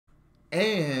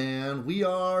And we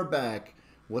are back.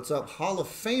 What's up, Hall of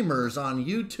Famers on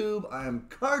YouTube? I am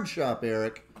Card Shop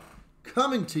Eric,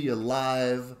 coming to you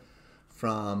live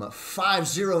from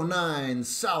 509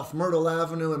 South Myrtle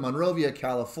Avenue in Monrovia,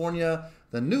 California,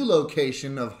 the new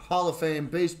location of Hall of Fame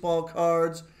baseball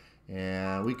cards.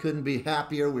 And we couldn't be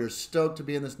happier. We're stoked to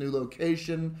be in this new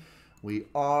location. We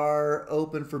are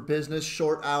open for business,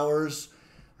 short hours.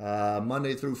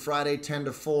 Monday through Friday, 10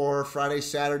 to 4. Friday,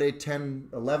 Saturday,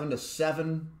 11 to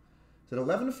 7. Is it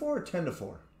 11 to 4 or 10 to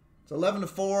 4? It's 11 to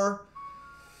 4.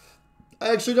 I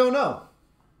actually don't know.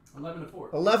 11 to 4.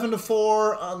 11 to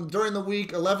 4 during the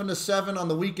week, 11 to 7 on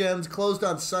the weekends, closed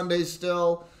on Sundays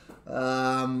still.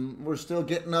 We're still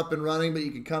getting up and running, but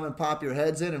you can come and pop your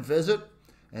heads in and visit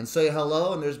and say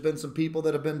hello. And there's been some people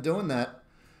that have been doing that,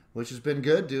 which has been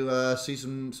good to see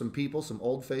some people, some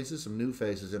old faces, some new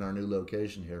faces in our new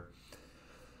location here.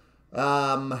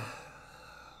 I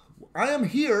am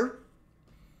here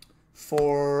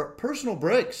for personal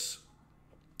breaks,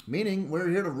 meaning we're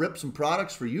here to rip some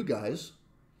products for you guys.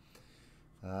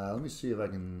 Let me see if I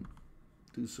can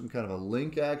do some kind of a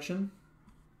link action.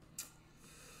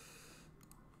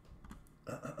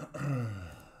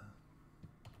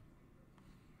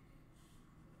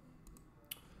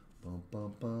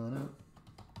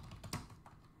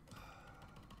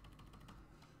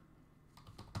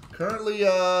 Currently,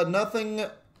 nothing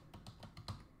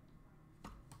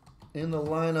in the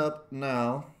lineup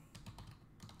now.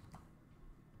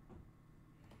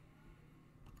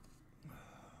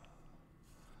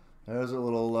 There's a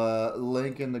little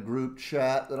link in the group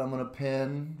chat that I'm going to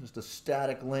pin. Just a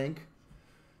static link.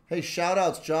 Hey,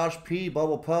 shout-outs, Josh P.,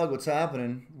 Bubble Pug, what's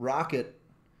happening? Rocket,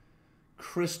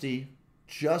 Christy,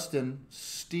 Justin,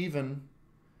 Steven,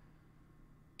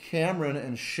 Cameron,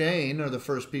 and Shane are the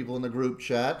first people in the group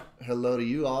chat. Hello to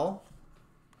you all.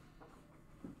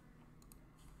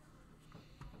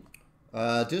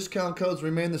 Discount codes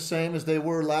remain the same as they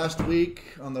were last week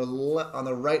on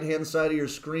the right-hand side of your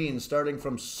screen, starting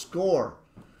from Score.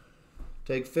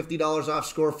 Take $50 off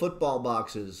Score football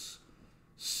boxes,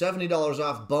 $70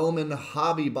 off Bowman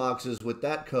hobby boxes with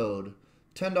that code,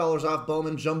 $10 off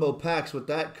Bowman Jumbo Packs with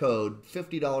that code.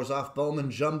 $50 off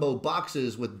Bowman Jumbo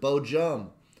Boxes with Bo Jum.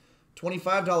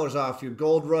 $25 off your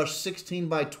Gold Rush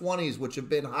 16x20s, which have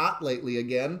been hot lately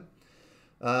again.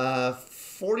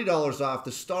 $40 off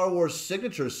the Star Wars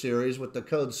Signature Series with the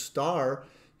code STAR.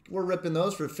 We're ripping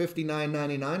those for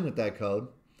 $59.99 with that code.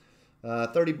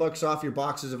 $30 off your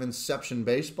boxes of Inception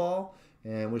Baseball.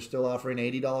 And we're still offering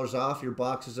 $80 off your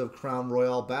boxes of Crown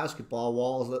Royale Basketball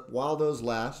while those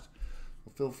last.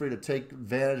 Feel free to take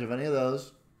advantage of any of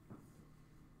those.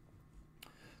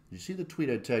 Did you see the tweet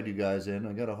I tagged you guys in?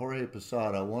 I got a Jorge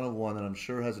Posada, 1 of 1, that I'm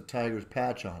sure has a Tigers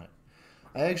patch on it.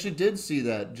 I actually did see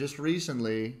that just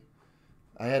recently.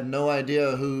 I had no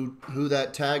idea who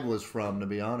that tag was from, to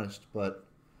be honest, but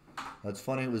that's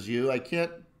funny it was you. I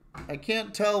can't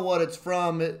tell what it's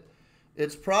from.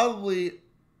 It's probably,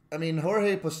 I mean,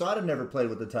 Jorge Posada never played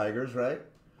with the Tigers, right?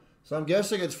 So I'm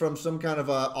guessing it's from some kind of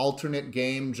a alternate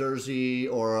game jersey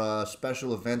or a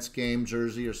special events game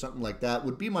jersey or something like that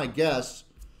would be my guess.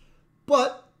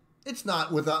 But it's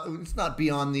not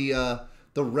beyond the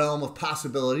realm of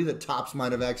possibility that Topps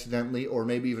might have accidentally, or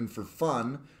maybe even for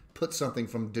fun, put something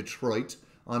from Detroit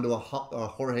onto a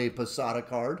Jorge Posada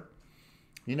card.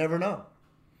 You never know.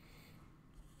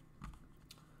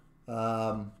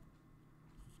 So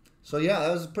yeah,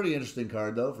 that was a pretty interesting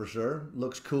card though, for sure.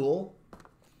 Looks cool.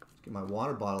 Get my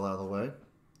water bottle out of the way.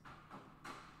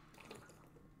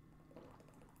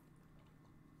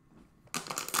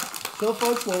 So,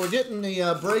 folks, while we're getting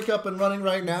the break up and running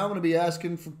right now, I'm going to be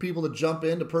asking for people to jump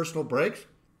into personal breaks.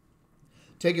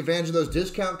 Take advantage of those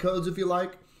discount codes if you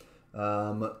like.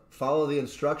 Follow the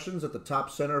instructions at the top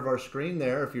center of our screen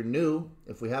there. If you're new,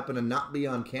 if we happen to not be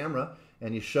on camera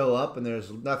and you show up and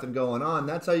there's nothing going on,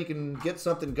 that's how you can get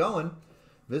something going.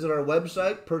 Visit our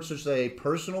website, purchase a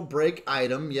personal break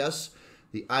item. Yes,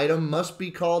 the item must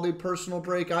be called a personal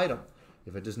break item.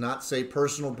 If it does not say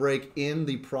personal break in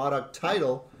the product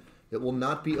title, it will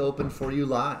not be open for you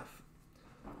live.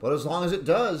 But as long as it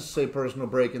does say personal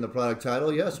break in the product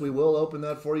title, yes, we will open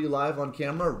that for you live on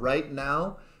camera right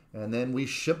now. And then we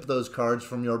ship those cards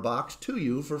from your box to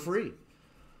you for free.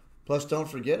 Plus, don't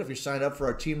forget, if you sign up for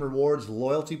our Team Rewards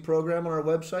loyalty program on our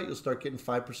website, you'll start getting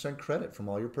 5% credit from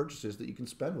all your purchases that you can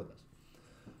spend with us.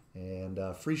 And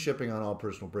free shipping on all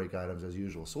personal break items as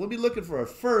usual. So we'll be looking for our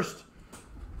first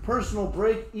personal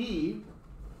break E.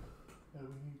 Yeah, we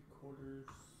need quarters.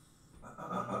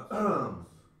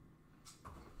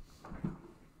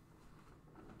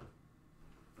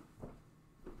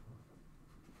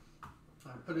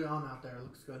 Put it on out there. It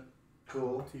looks good.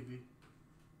 Cool. TV.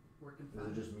 Working Is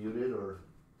fine. it just muted or?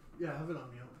 Yeah, I have it on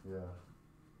mute. Yeah.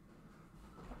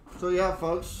 So yeah,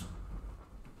 folks.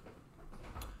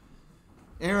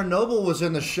 Aaron Noble was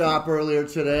in the shop earlier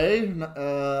today.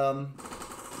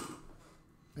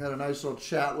 Had a nice little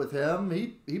chat with him.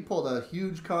 He pulled a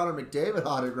huge Connor McDavid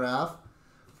autograph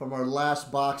from our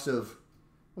last box of,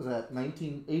 what was that,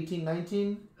 18,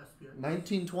 19? SPX.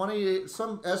 1920,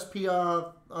 some SP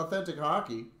authentic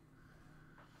hockey.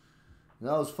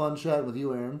 That was fun chat with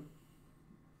you, Aaron.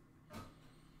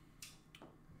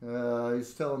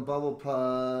 He's telling Bubble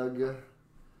Pug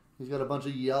he's got a bunch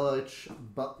of yellowish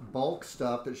bulk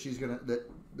stuff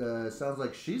that sounds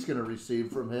like she's gonna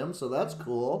receive from him, so that's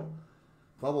cool.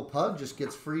 Bubble Pug just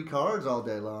gets free cards all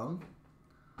day long.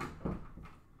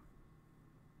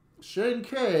 Shane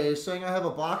K saying I have a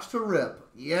box to rip.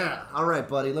 Yeah, all right,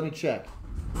 buddy. Let me check.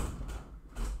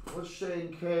 What's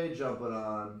Shane K jumping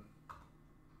on?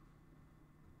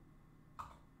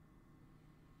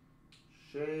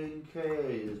 Shane K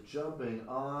is jumping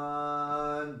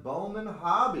on Bowman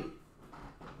Hobby.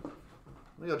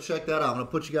 Let me go check that out. I'm going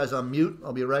to put you guys on mute.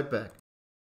 I'll be right back.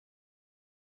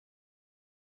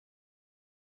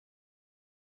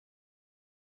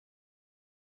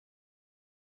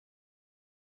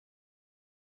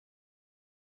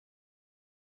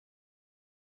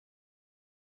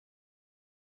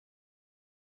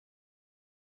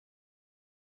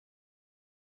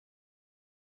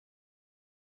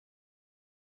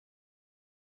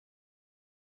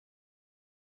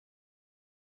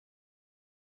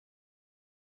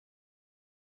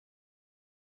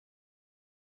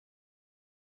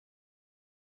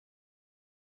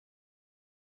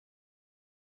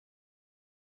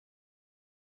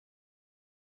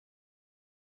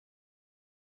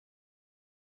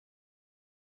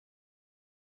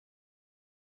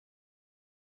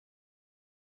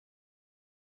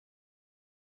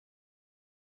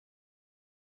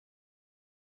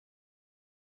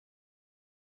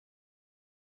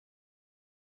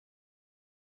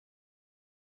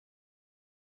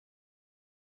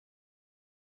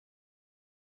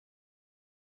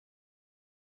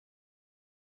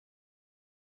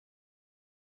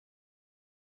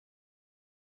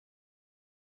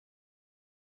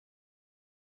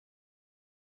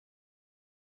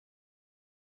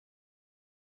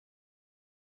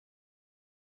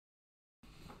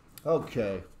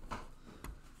 Okay.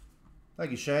 Thank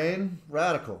you, Shane.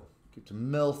 Radical. Get to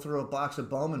mill through a box of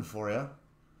Bowman for you.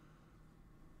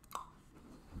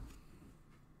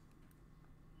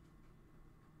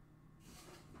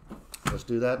 Let's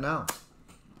do that now.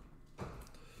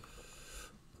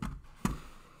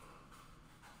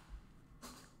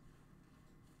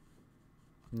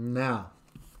 Now.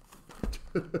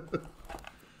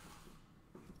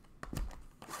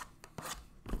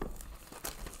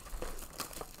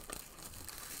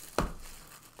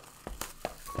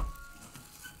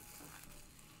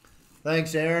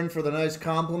 Thanks, Aaron, for the nice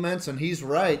compliments, and he's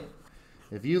right.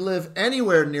 If you live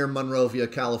anywhere near Monrovia,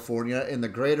 California, in the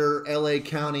greater LA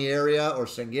County area or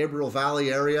San Gabriel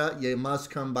Valley area, you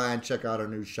must come by and check out our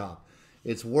new shop.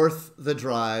 It's worth the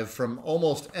drive from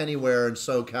almost anywhere in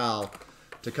SoCal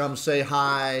to come say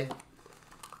hi.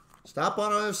 Stop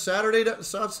on a Saturday,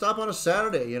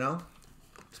 you know.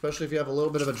 Especially if you have a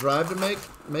little bit of a drive to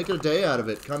make it a day out of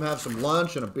it. Come have some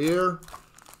lunch and a beer.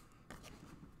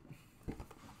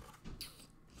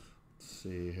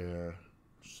 See here.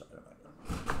 Let's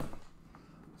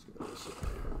get this in here.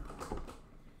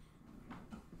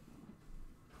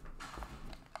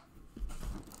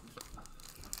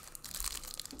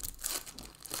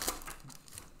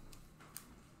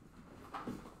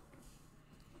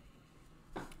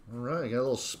 All right, got a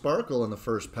little sparkle in the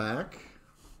first pack.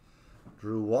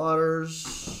 Drew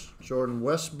Waters, Jordan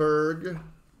Westberg,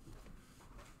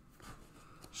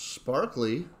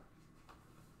 Sparkly.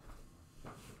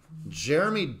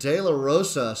 Jeremy De La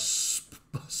Rosa,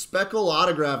 speckle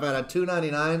autograph out of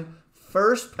 $2.99.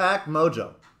 First pack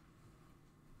mojo.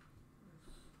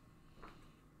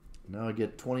 Now I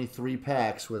get 23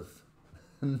 packs with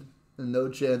no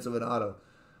chance of an auto.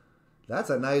 That's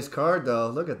a nice card, though.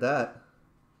 Look at that.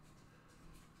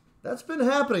 That's been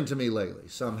happening to me lately,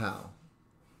 somehow.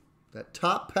 That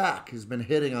top pack has been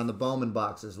hitting on the Bowman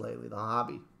boxes lately, the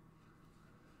hobby.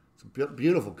 It's a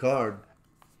beautiful card.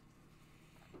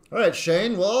 All right,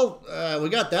 Shane. Well, we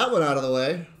got that one out of the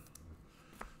way.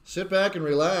 Sit back and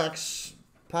relax.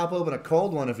 Pop open a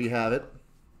cold one if you have it.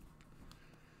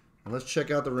 And let's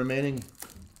check out the remaining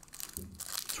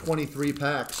 23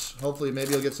 packs. Hopefully,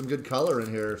 maybe you'll get some good color in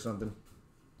here or something.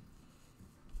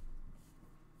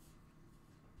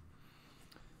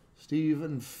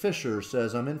 Steven Fisher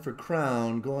says, I'm in for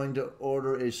Crown, going to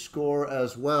order a score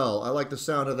as well. I like the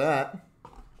sound of that.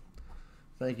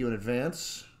 Thank you in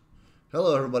advance.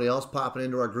 Hello, everybody else popping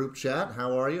into our group chat.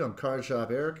 How are you? I'm Card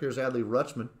Shop Eric. Here's Adley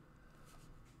Rutschman.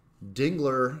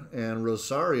 Dingler and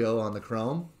Rosario on the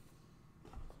chrome.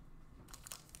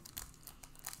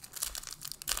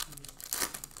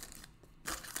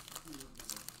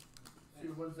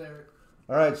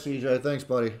 All right, CJ. Thanks,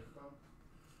 buddy.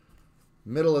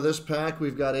 Middle of this pack,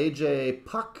 we've got AJ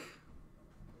Puck,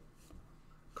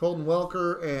 Colton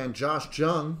Welker, and Josh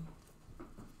Jung.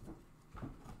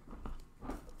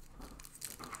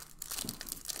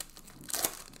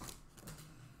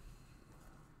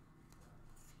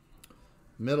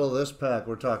 Middle of this pack,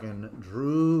 we're talking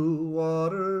Drew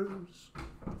Waters,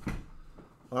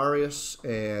 Arias,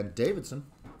 and Davidson.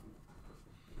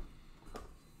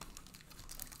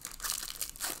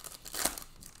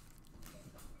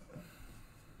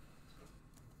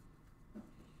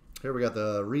 Here we got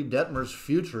the Reed Detmers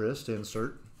Futurist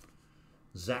insert.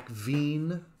 Zach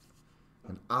Veen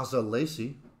and Asa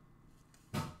Lacey.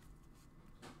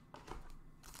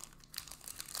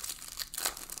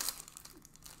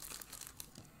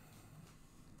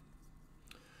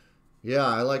 Yeah,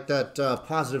 I like that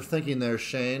positive thinking there,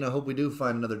 Shane. I hope we do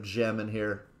find another gem in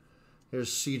here.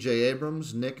 Here's C.J.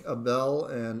 Abrams, Nick Abel,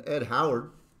 and Ed Howard.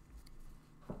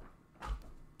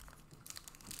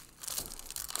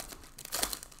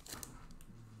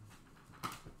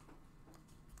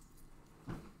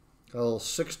 Got a little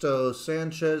Sixto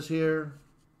Sanchez here,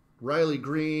 Riley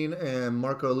Green, and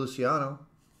Marco Luciano.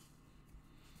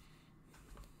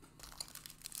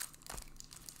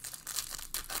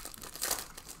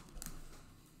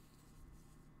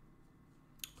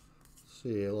 Let's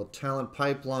see, a little talent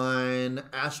pipeline,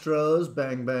 Astros,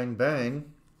 bang, bang,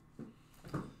 bang.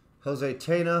 Jose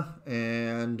Tena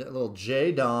and a little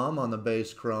J-Dom on the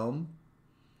base chrome.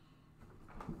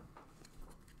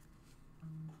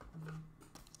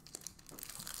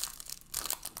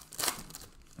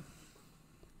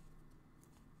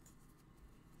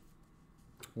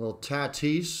 A little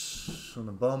Tatis on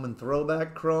the Bowman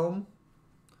throwback chrome.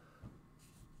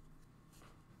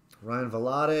 Ryan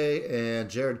Velade and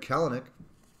Jared Kelenic.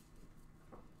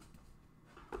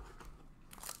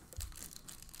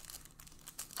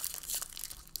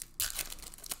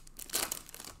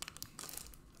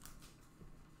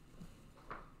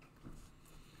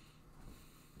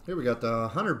 Here we got the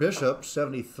Hunter Bishop,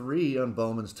 73 on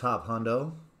Bowman's top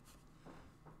hundo.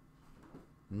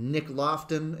 Nick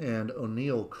Lofton and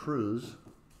O'Neill Cruz.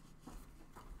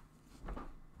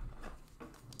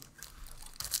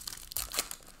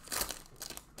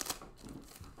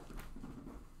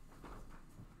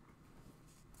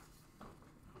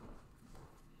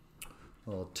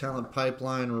 Oh, talent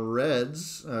pipeline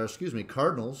Reds,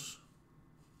 Cardinals.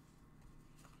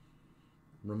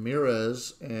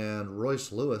 Ramirez and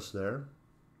Royce Lewis there.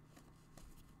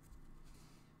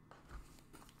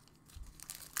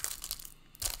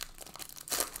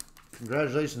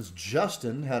 Congratulations,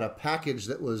 Justin had a package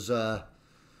that was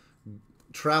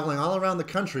traveling all around the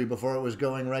country before it was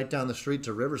going right down the street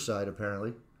to Riverside,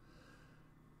 apparently.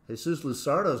 Jesus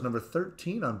Luzardo is number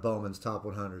 13 on Bowman's top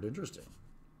 100. Interesting.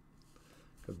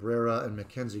 Cabrera and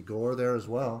Mackenzie Gore there as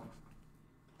well.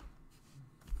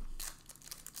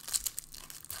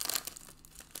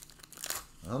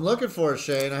 I'm looking for it,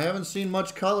 Shane. I haven't seen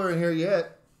much color in here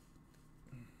yet.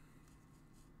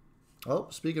 Oh,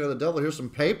 speaking of the devil, here's some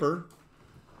paper.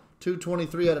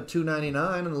 223 out of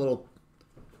 299 and a little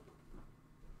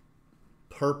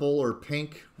purple or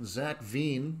pink Zach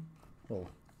Veen. Oh,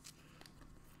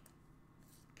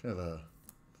 kind of a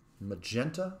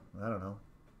magenta? I don't know.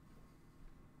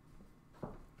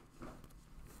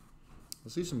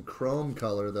 Let's see some chrome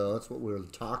color, though. That's what we're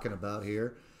talking about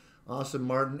here. Austin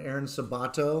Martin, Aaron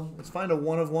Sabato. Let's find a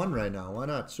 1 of 1 right now. Why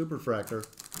not? Superfractor.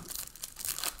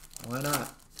 Why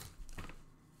not?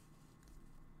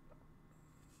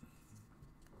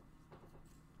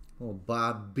 Little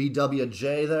Bob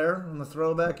BWJ there on the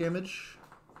throwback image.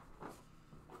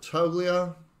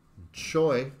 Toglia,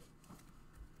 Choi.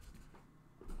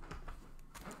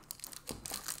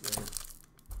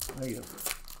 There you go.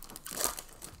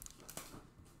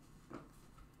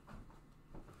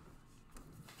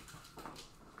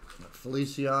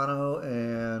 Feliciano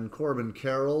and Corbin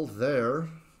Carroll there.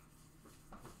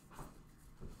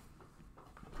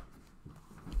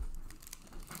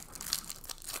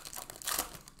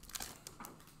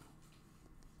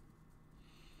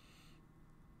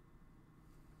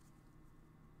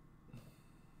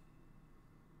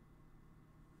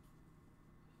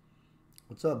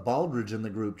 What's up, Baldridge in the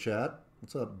group chat?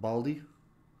 What's up, Baldy?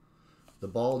 The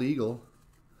Bald Eagle.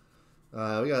 We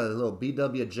got a little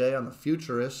BWJ on the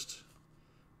Futurist.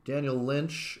 Daniel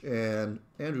Lynch and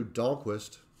Andrew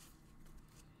Dahlquist.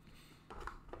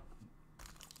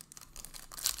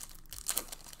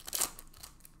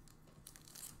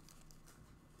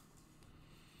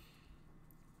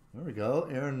 There we go.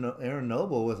 Aaron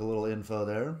Noble with a little info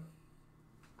there.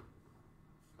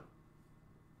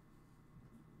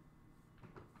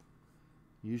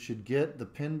 You should get the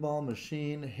pinball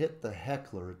machine. Hit the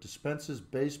heckler. It dispenses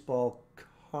baseball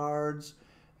cards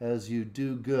as you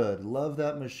do good. Love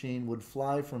that machine. Would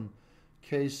fly from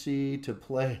KC to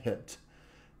play it.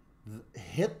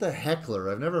 Hit the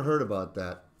heckler. I've never heard about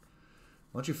that.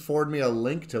 Why don't you forward me a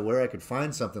link to where I could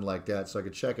find something like that so I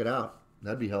could check it out?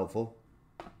 That'd be helpful.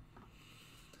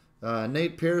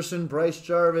 Nate Pearson, Bryce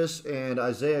Jarvis, and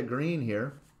Isaiah Green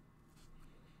here.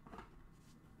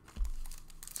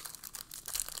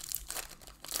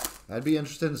 I'd be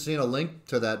interested in seeing a link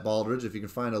to that, Baldridge. If you can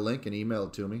find a link and email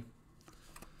it to me.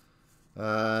 We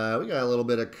got a little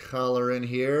bit of color in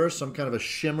here. Some kind of a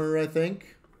shimmer, I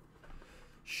think.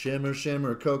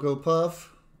 Shimmer, Cocoa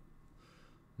Puff.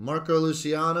 Marco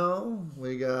Luciano.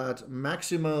 We got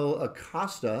Maximo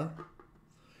Acosta.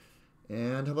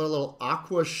 And how about a little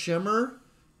Aqua Shimmer?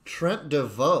 Trent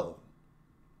DeVoe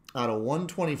out of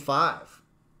 125.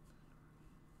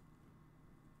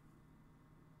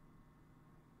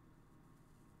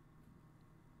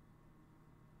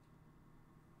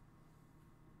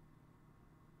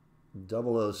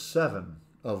 .007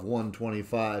 of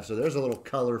 125. So there's a little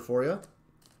color for you.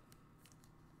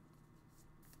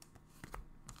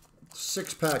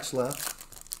 6 packs left.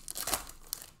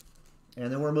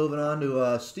 And then we're moving on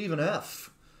to Stephen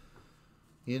F.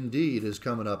 Indeed is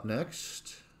coming up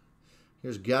next.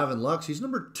 Here's Gavin Lux. He's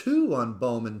number 2 on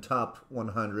Bowman Top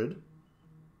 100.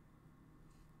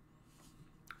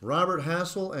 Robert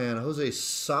Hassel and Jose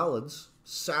Salads.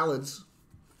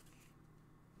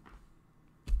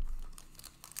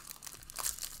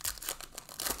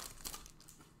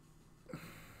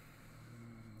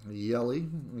 Yelly.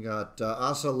 We got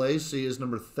Asa Lacey is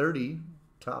number 30,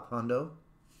 top hundo.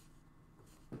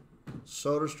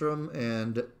 Soderstrom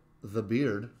and The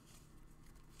Beard.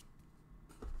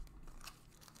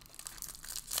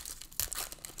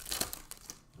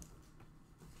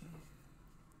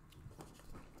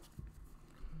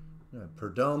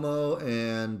 Perdomo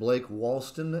and Blake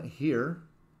Walston here.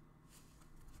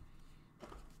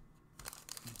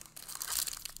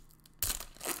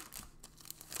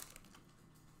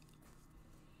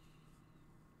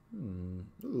 Ooh,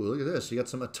 look at this. You got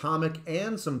some atomic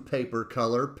and some paper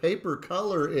color. Paper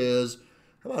color is,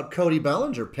 how about Cody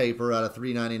Bellinger paper out of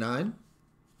 $3.99?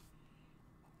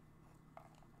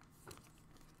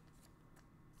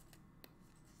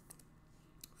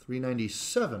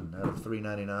 $3.97 out of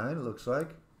 $3.99, it looks like.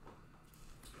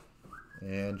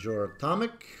 And your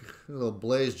atomic, a little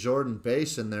Blaze Jordan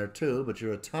base in there too, but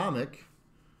your atomic,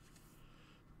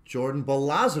 Jordan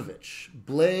Balazovic.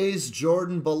 Blaze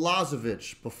Jordan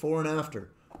Balazovic, before and after.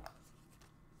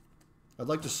 I'd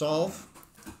like to solve.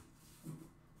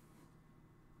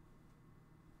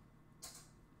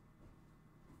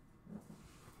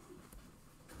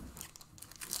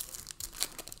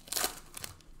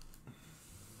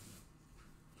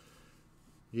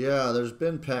 Yeah, there's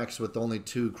been packs with only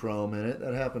 2 chrome in it.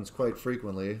 That happens quite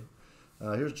frequently.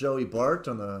 Here's Joey Bart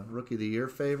on the Rookie of the Year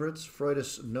favorites.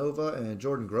 Freudis Nova and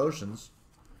Jordan Groshans.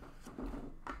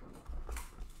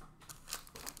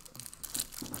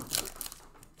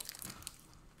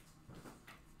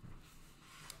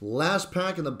 Last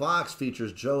pack in the box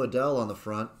features Joe Adele on the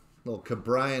front. Little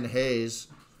Cabrian Hayes.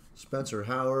 Spencer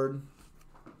Howard.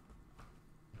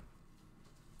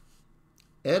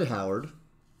 Ed Howard.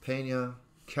 Pena.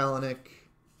 Kalanick.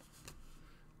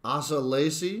 Asa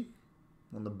Lacey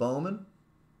on the Bowman.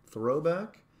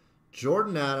 Throwback.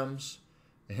 Jordan Adams.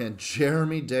 And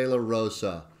Jeremy De La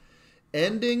Rosa.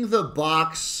 Ending the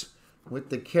box with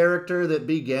the character that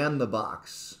began the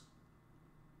box.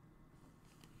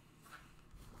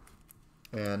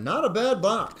 And not a bad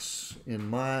box, in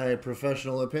my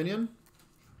professional opinion.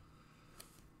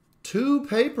 2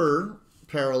 paper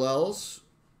parallels.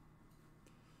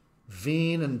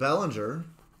 Veen and Bellinger.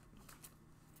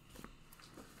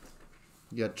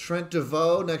 You got Trent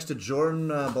DeVoe next to Jordan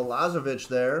Balazovic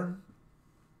there.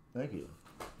 Thank you.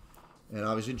 And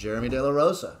obviously Jeremy De La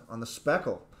Rosa on the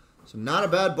speckle. So not a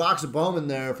bad box of Bowman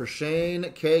there for Shane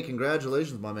K.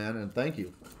 Congratulations, my man, and thank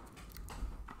you.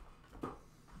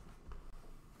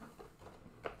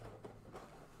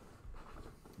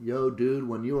 Yo, dude,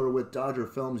 when you are with Dodger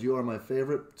Films, you are my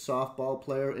favorite softball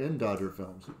player in Dodger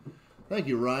Films. Thank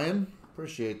you, Ryan.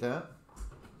 Appreciate that.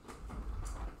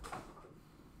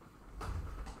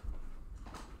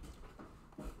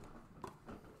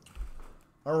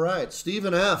 All right,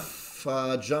 Stephen F.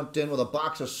 Jumped in with a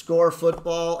box of Score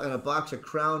football and a box of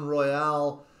Crown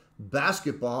Royale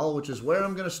basketball, which is where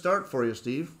I'm going to start for you,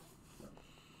 Steve.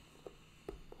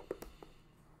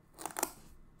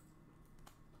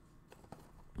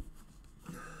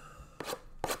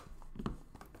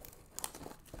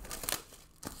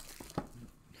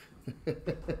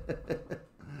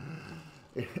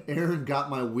 Aaron got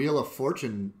my Wheel of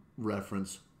Fortune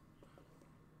reference.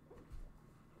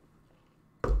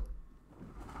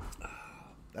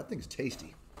 That thing's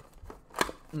tasty.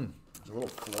 There's a little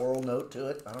floral note to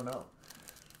it. I don't know.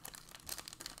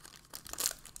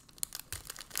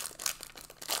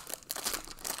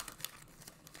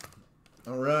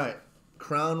 All right.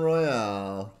 Crown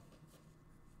Royale.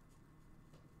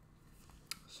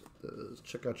 So let's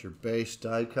check out your base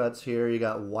die cuts here. You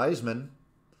got Wiseman.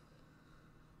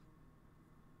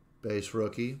 Base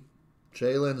rookie.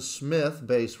 Jalen Smith,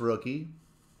 base rookie.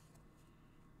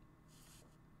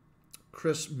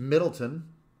 Chris Middleton,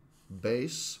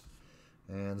 base.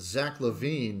 And Zach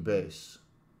LaVine, base.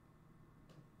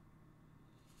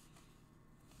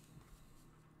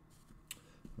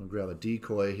 I'm going to grab a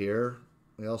decoy here.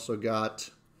 We also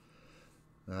got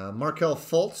Markelle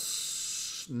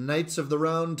Fultz, Knights of the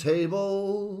Round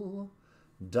Table.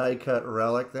 Die cut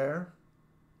relic there.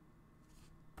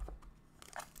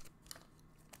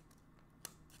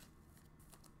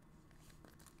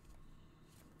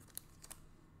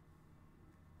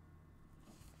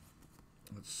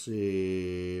 Let's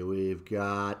see, we've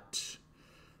got,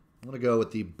 I'm going to go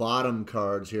with the bottom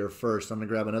cards here first. I'm going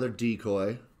to grab another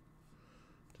decoy,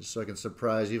 just so I can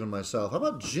surprise even myself. How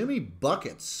about Jimmy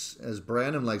Buckets, as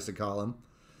Brandon likes to call him,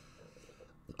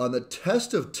 on the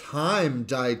Test of Time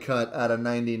die cut out of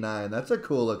 99. That's a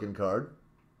cool looking card.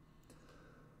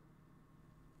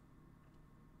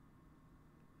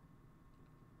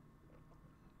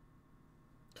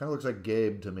 Kind of looks like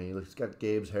Gabe to me. He's got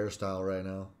Gabe's hairstyle right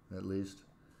now, at least.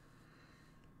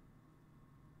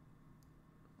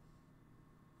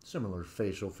 Similar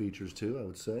facial features, too, I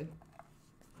would say.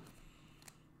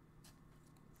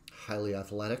 Highly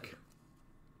athletic.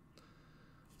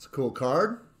 It's a cool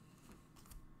card.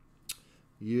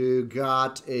 You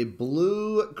got a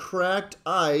blue cracked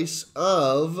ice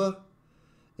of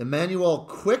Emmanuel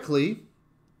Quickly,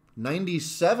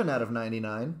 97 out of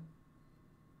 99.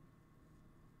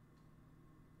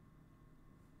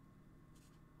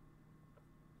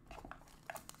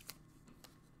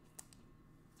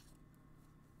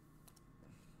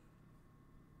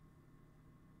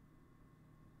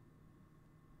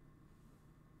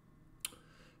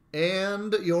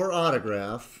 And your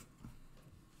autograph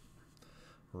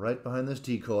right behind this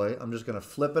decoy. I'm just going to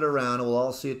flip it around and we'll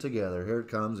all see it together. Here it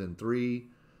comes in 3,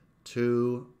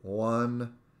 2,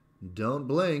 1. Don't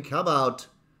blink. How about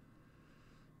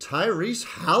Tyrese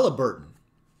Halliburton?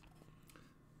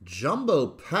 Jumbo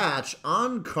patch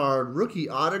on card rookie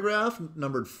autograph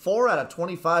numbered 4 out of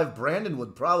 25. Brandon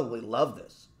would probably love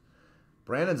this.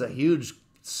 Brandon's a huge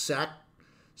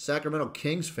Sacramento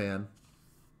Kings fan.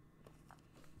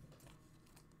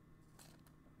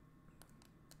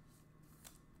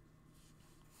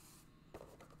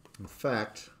 In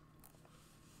fact,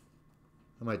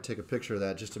 I might take a picture of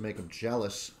that just to make him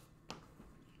jealous.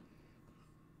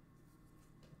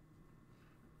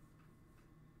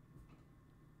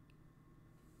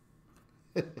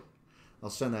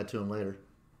 I'll send that to him later.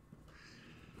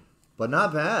 But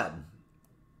not bad.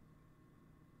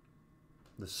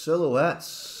 The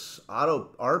silhouettes,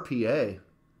 auto RPA.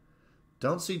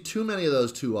 Don't see too many of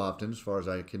those too often, as far as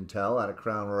I can tell, out of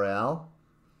Crown Royale.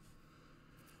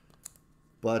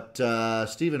 But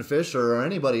Stephen Fisher or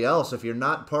anybody else, if you're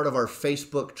not part of our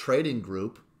Facebook trading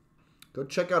group, go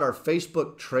check out our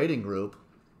Facebook trading group.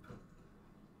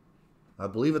 I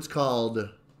believe it's called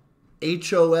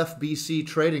Hofbc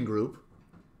Trading Group.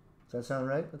 Does that sound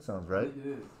right? That sounds right. It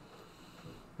is.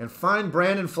 And find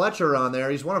Brandon Fletcher on there.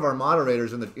 He's one of our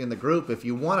moderators in the group. If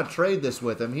you want to trade this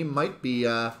with him, he might be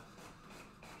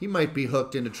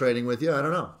hooked into trading with you. I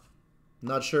don't know. I'm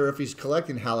not sure if he's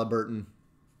collecting Halliburton.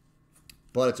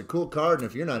 But it's a cool card, and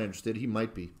if you're not interested, he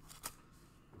might be.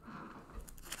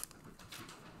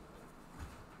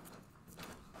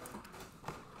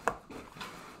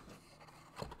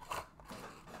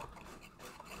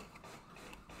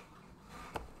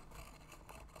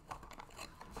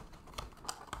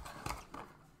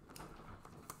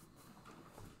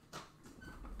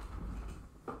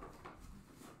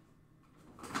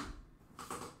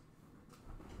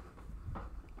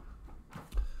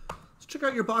 Check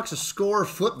out your box of Score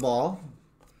football.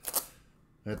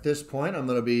 At this point, I'm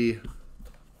going to be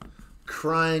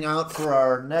crying out for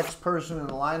our next person in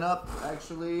the lineup.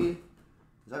 Actually,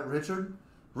 Is that Richard?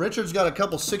 Richard's got a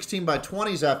couple 16 by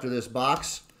 20s after this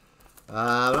box.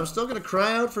 But I'm still going to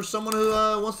cry out for someone who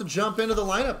wants to jump into the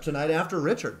lineup tonight after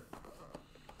Richard.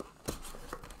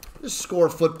 This Score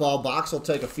football box will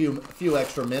take a few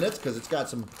extra minutes because it's got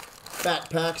some fat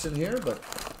packs in here, but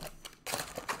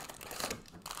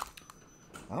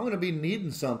I'm going to be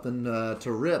needing something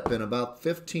to rip in about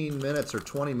 15 minutes or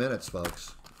 20 minutes,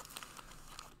 folks.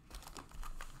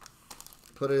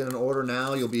 Put it in order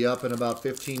now. You'll be up in about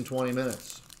 15, 20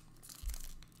 minutes.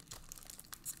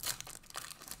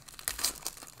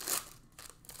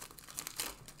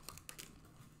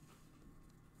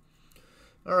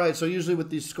 All right, so usually with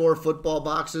these Score football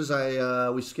boxes,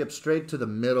 we skip straight to the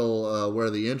middle where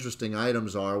the interesting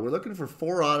items are. We're looking for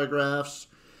 4 autographs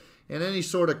and any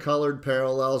sort of colored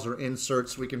parallels or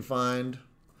inserts we can find.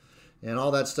 And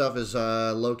all that stuff is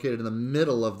located in the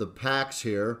middle of the packs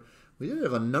here. We did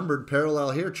have a numbered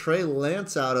parallel here. Trey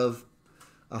Lance out of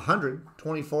 100,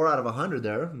 24 out of 100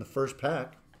 there in the first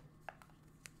pack.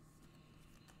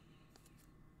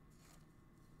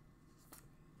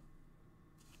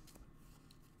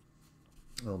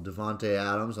 Little Devontae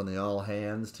Adams on the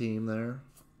all-hands team there.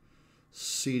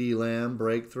 CeeDee Lamb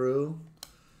breakthrough.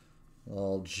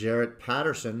 Little Jarrett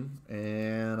Patterson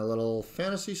and a little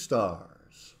Fantasy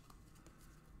Stars.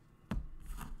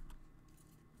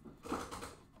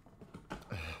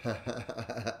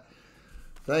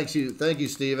 Thank you,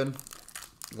 Stephen.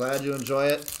 Glad you enjoy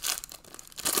it.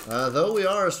 Though we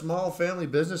are a small family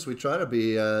business, we try to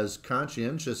be as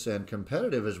conscientious and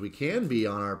competitive as we can be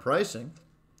on our pricing.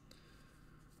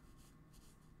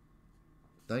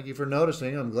 Thank you for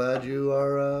noticing. I'm glad you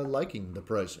are liking the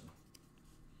pricing.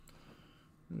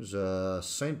 There's a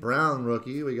St. Brown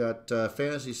rookie. We got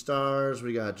Fantasy Stars.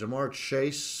 We got Jamar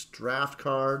Chase draft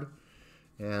card.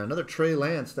 And another Trey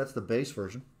Lance. That's the base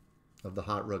version of the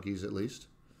hot rookies, at least.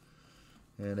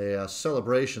 And a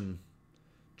celebration.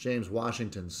 James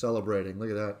Washington celebrating. Look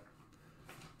at that.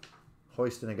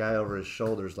 Hoisting a guy over his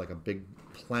shoulders like a big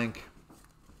plank.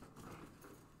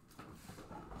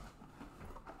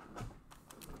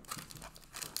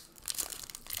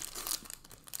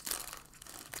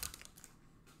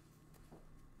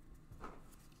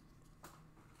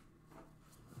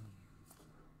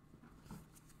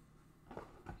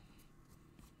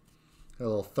 A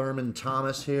little Thurman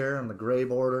Thomas here on the gray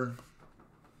border.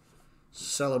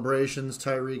 Celebrations,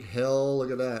 Tyreek Hill. Look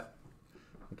at that.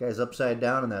 That guy's upside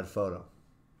down in that photo.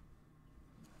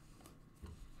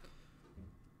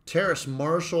 Terrace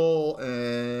Marshall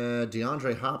and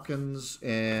DeAndre Hopkins.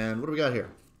 And what do we got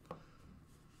here?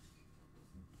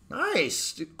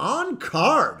 Nice. On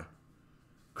card.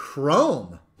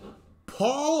 Chrome.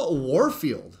 Paul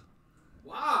Warfield.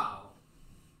 Wow.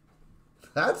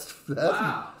 That's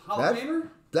wow. Hall of Famer?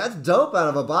 That's dope out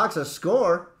of a box of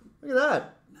Score. Look at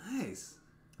that. Nice.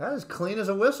 That is clean as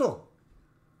a whistle.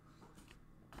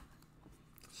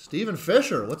 Steven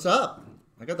Fisher, what's up?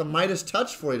 I got the Midas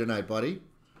touch for you tonight, buddy.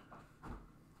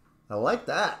 I like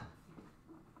that.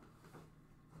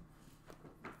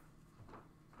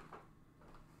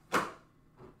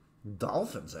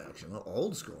 Dolphins action.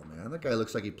 Old school, man. That guy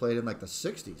looks like he played in like the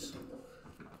 60s.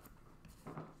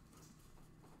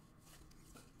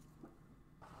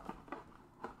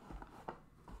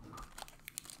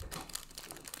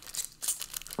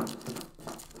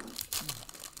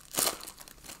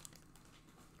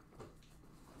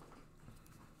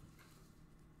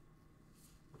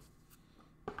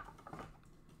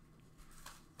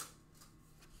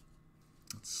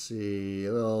 See,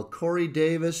 a little Corey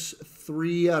Davis,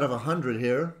 3 out of 100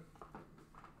 here.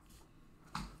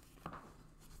 Is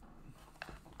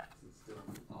it still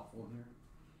awful in here?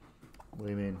 What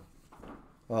do you mean?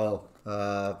 Oh,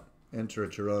 enter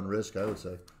at your own risk, I would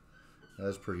say.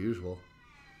 As per usual.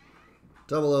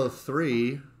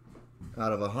 003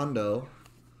 out of a hundo.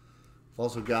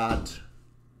 Also got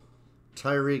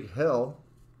Tyreek Hill,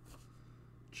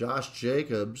 Josh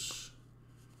Jacobs,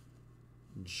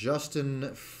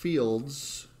 Justin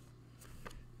Fields,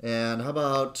 and how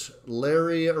about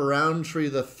Larry Roundtree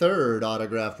III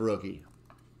autographed rookie?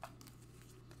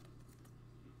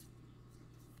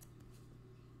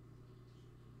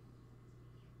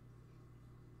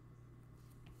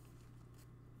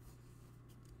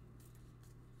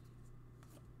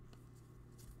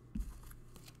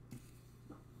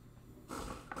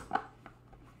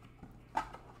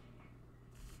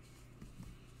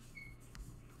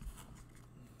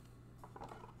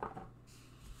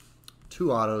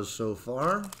 Two autos so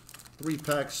far. 3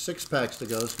 packs, 6 packs to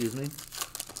go, excuse me.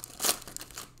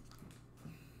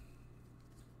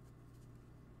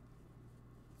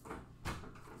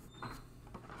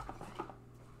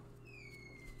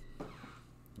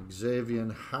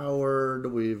 Xavier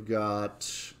Howard. We've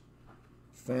got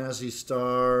Fantasy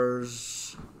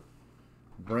Stars.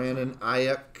 Brandon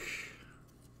Ayuk.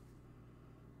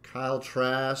 Kyle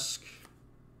Trask.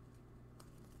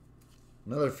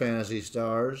 Another Fantasy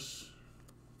Stars.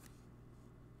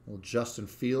 Little Justin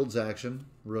Fields action.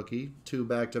 Rookie. 2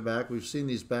 back-to-back. We've seen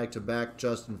these back-to-back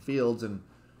Justin Fields in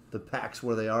the packs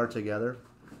where they are together.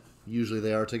 Usually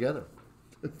they are together.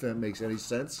 If that makes any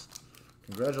sense.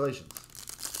 Congratulations.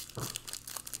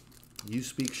 You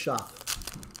speak shop.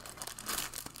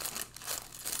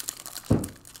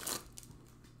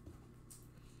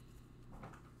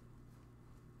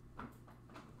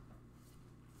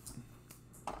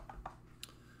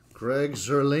 Greg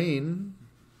Zerline.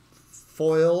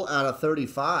 Foil out of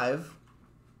 35.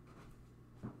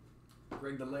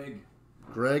 Greg the Leg.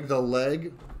 Greg the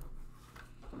Leg.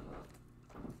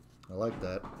 I like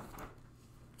that.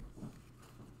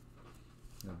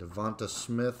 Devonta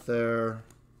Smith there.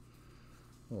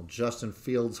 Little Justin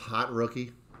Fields hot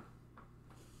rookie.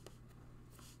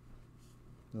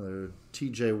 Another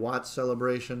TJ Watt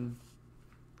celebration.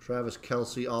 Travis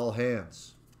Kelce all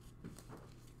hands.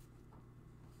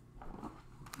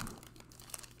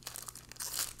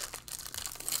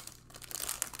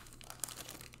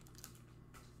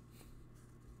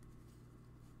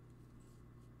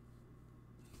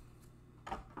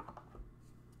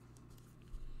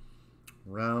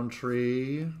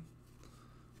 Roundtree.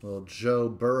 Little Joe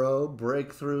Burrow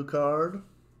breakthrough card.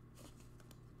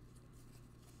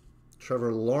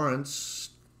 Trevor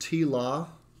Lawrence, T-Law.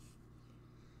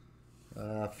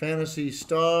 Fantasy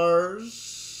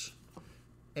Stars.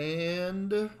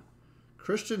 And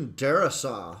Christian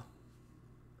Darrisaw,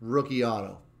 rookie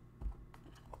auto.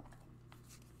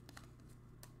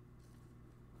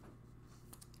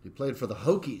 He played for the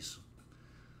Hokies.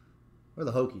 Where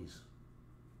are the Hokies?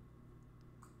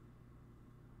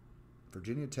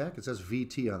 Virginia Tech? It says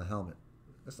VT on the helmet.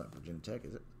 That's not Virginia Tech,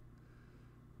 is it?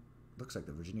 Looks like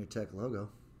the Virginia Tech logo.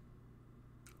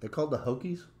 They called the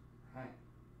Hokies? Hi.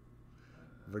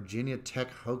 Virginia Tech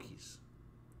Hokies.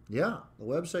 Yeah, the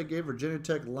website gave Virginia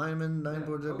Tech lineman, 9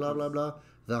 points, blah, blah, blah.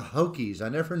 The Hokies. I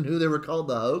never knew they were called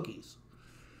the Hokies.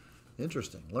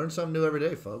 Interesting. Learn something new every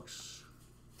day, folks.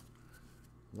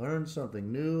 Learn something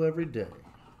new every day.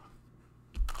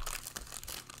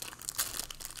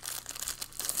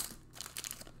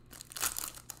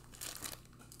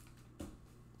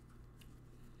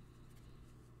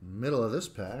 Middle of this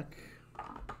pack.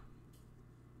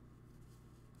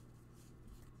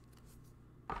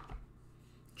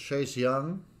 Chase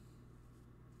Young.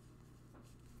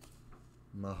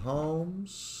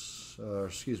 Mahomes.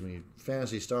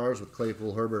 Fantasy Stars with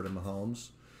Claypool, Herbert, and Mahomes.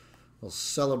 A little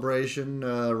celebration.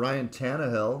 Ryan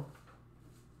Tannehill.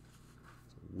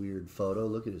 It's a weird photo.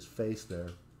 Look at his face there.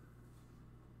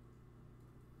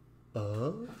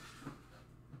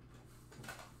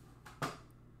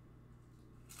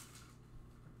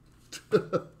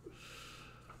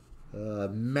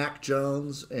 Mac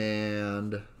Jones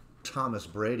and Thomas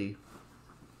Brady.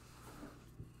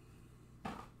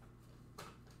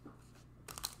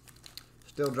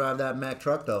 Still drive that Mack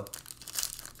truck though.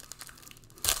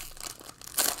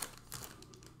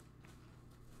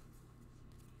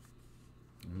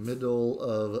 Middle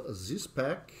of this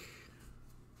pack.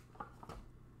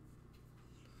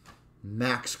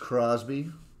 Max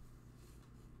Crosby.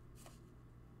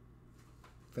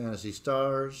 Fantasy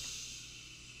Stars.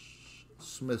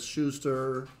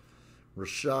 Smith-Schuster.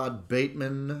 Rashad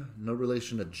Bateman. No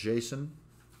relation to Jason.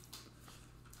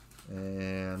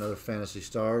 And other Fantasy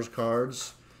Stars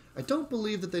cards. I don't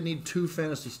believe that they need 2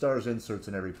 Fantasy Stars inserts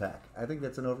in every pack. I think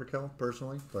that's an overkill,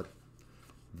 personally, but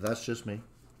that's just me.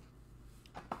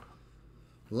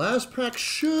 Last pack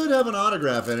should have an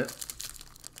autograph in it.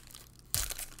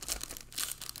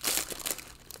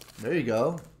 There you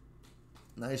go.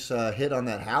 Nice hit on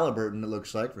that Halliburton, it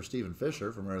looks like, for Stephen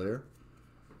Fisher from earlier.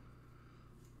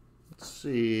 Let's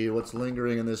see what's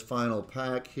lingering in this final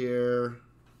pack here.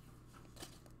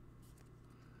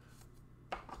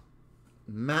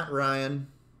 Matt Ryan.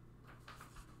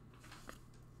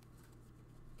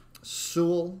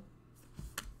 Sewell.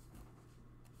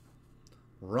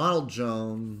 Ronald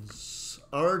Jones.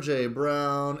 R.J.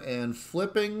 Brown. And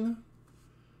flipping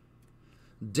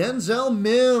Denzel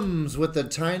Mims with the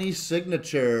tiny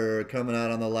signature coming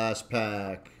out on the last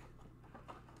pack.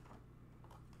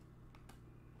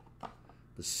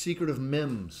 The Secret of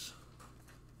Mims.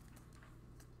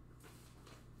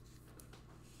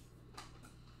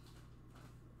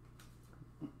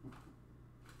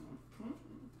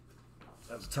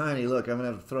 That's tiny. Look, I'm going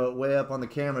to have to throw it way up on the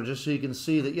camera just so you can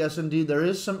see that, yes, indeed, there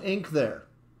is some ink there.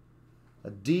 a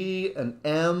D, an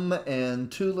M,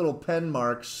 and 2 little pen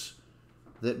marks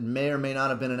that may or may not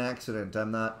have been an accident.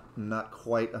 I'm not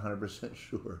quite 100%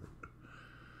 sure.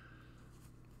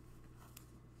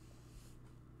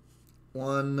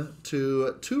 1,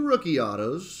 2 rookie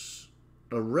autos,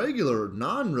 a regular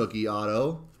non-rookie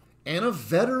auto, and a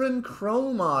veteran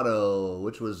chrome auto,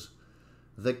 which was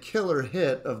the killer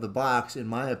hit of the box, in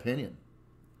my opinion.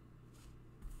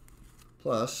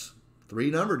 Plus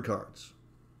 3 numbered cards.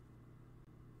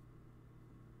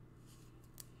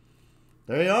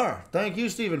 There you are. Thank you,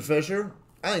 Stephen Fisher.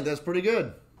 I think that's pretty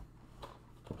good.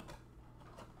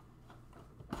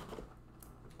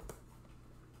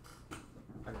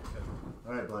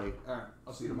 All right, buddy. All right.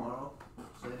 I'll see you tomorrow.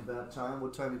 Same bad time.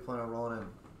 What time do you plan on rolling in?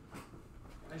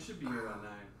 I should be here around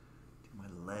 9.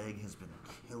 My leg has been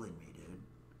killing me, dude.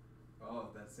 Oh,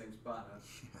 that same spot, huh?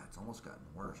 Yeah, it's almost gotten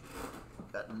worse.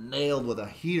 Got nailed with a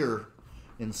heater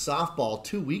in softball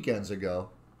 2 weekends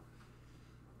ago.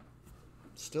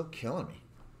 Still killing me.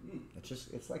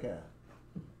 It's like a,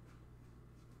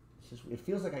 it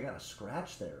feels like I got a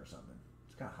scratch there or something.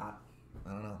 It's kind of hot.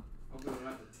 I don't know. I'm going to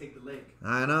have to take the leg.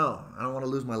 I know. I don't want to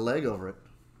lose my leg over it.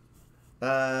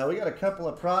 We got a couple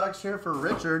of products here for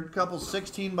Richard. A couple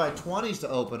 16 by 20s to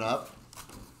open up.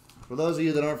 For those of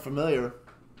you that aren't familiar.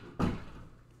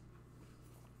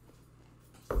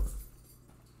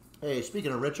 Hey,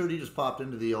 speaking of Richard, he just popped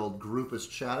into the old Groupus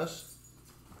Chattis.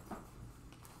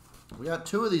 We got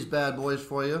 2 of these bad boys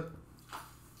for you.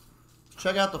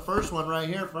 Check out the first one right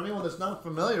here. For anyone that's not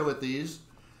familiar with these,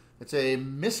 it's a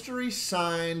mystery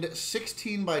signed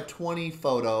 16 by 20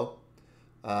 photo.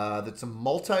 That's a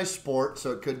multi-sport,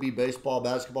 so it could be baseball,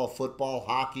 basketball, football,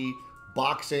 hockey,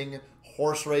 boxing,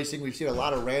 horse racing. We've seen a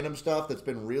lot of random stuff that's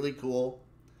been really cool.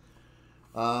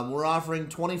 We're offering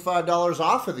 $25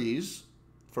 off of these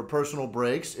for personal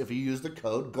breaks if you use the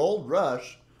code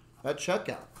GOLDRUSH at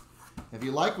checkout. If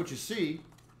you like what you see,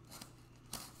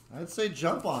 I'd say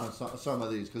jump on some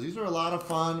of these because these are a lot of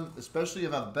fun, especially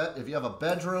if you have a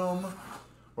bedroom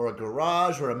or a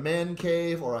garage or a man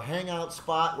cave or a hangout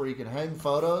spot where you can hang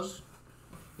photos.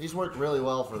 These work really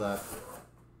well for that.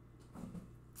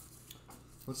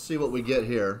 Let's see what we get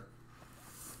here.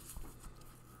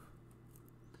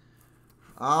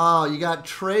 Oh, you got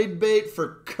trade bait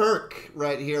for Kirk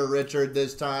right here, Richard,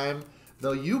 this time.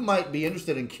 Though you might be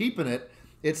interested in keeping it.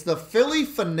 It's the Philly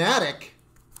Fanatic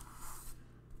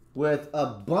with a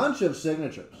bunch of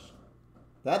signatures.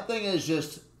 That thing is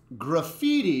just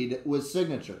graffitied with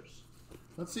signatures.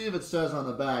 Let's see if it says on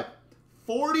the back,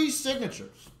 40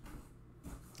 signatures.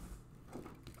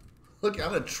 Look,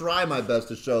 I'm going to try my best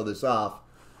to show this off.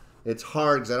 It's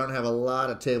hard because I don't have a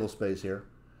lot of table space here.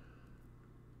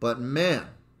 But man,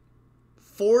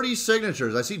 40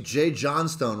 signatures. I see Jay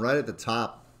Johnstone right at the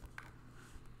top.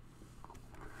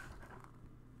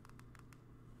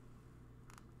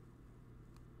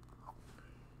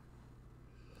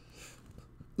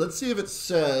 Let's see if it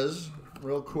says,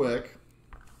 real quick,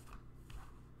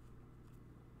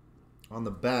 on the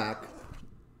back.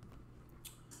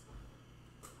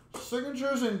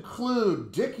 Signatures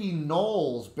include Dickie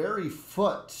Knowles, Barry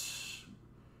Foote,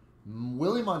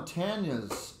 Willie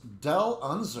Montañez, Del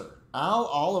Unzer, Al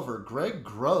Oliver, Greg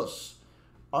Gross,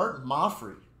 Art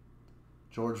Moffrey,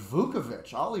 George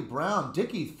Vukovic, Ollie Brown,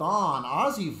 Dickie Thon,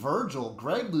 Ozzie Virgil,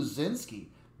 Greg Luzinski,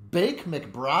 Bake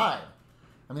McBride.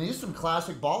 I mean, these are some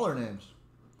classic baller names.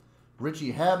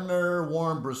 Richie Hebner,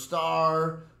 Warren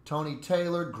Brustar, Tony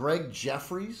Taylor, Greg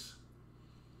Jeffries,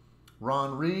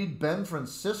 Ron Reed, Ben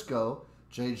Francisco,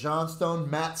 Jay Johnstone,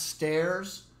 Matt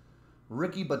Stairs,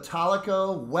 Ricky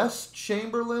Batalico, Wes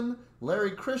Chamberlain,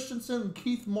 Larry Christensen,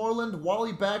 Keith Moreland,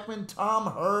 Wally Backman,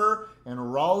 Tom Herr,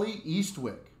 and Raleigh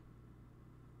Eastwick.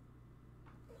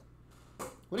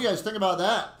 What do you guys think about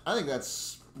that? I think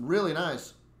that's really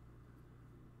nice.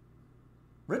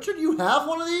 Richard, you have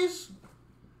one of these?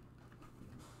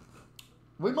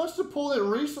 We must have pulled it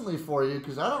recently for you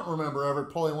because I don't remember ever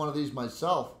pulling one of these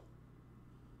myself.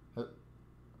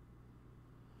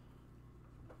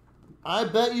 I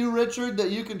bet you, Richard,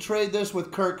 that you can trade this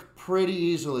with Kirk pretty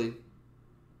easily.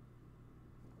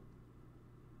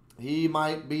 He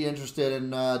might be interested in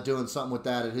doing something with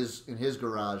that in his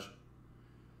garage.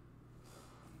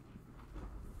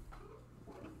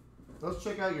 Let's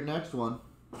check out your next one.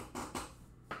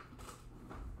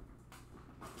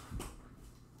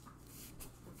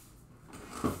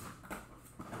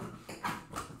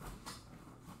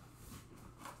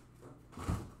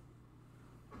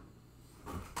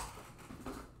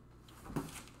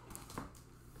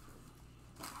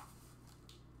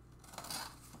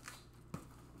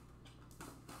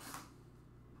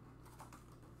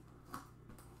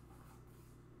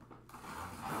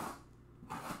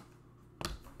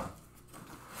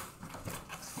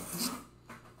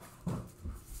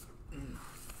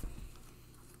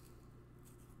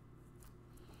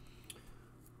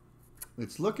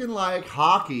 It's looking like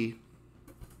hockey.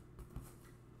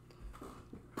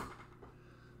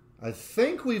 I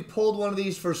think we've pulled one of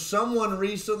these for someone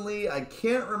recently. I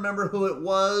can't remember who it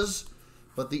was,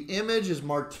 but the image is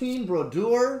Martin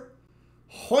Brodeur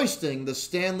hoisting the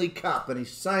Stanley Cup, and he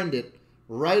signed it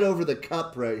right over the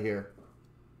cup right here.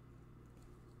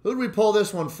 Who did we pull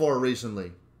this one for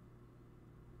recently?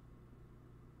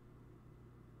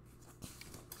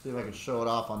 See if I can show it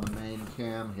off on the main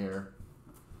cam here.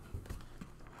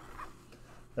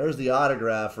 There's the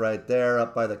autograph right there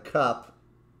up by the cup.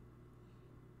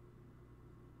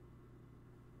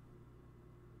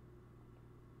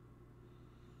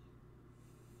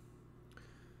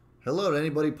 Hello to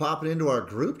anybody popping into our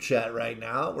group chat right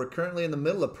now. We're currently in the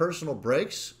middle of personal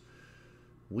breaks.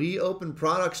 We open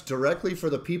products directly for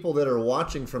the people that are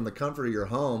watching from the comfort of your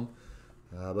home.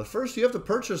 But first, you have to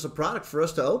purchase a product for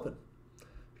us to open.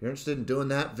 If you're interested in doing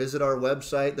that, visit our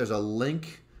website. There's a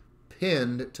link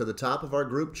pinned to the top of our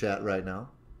group chat right now.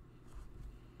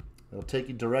 It'll take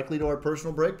you directly to our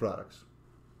personal break products.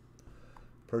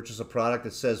 Purchase a product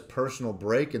that says personal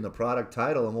break in the product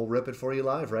title, and we'll rip it for you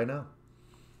live right now.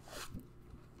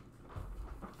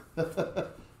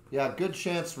 Yeah, good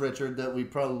chance, Richard, that we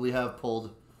probably have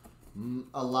pulled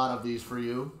a lot of these for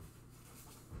you.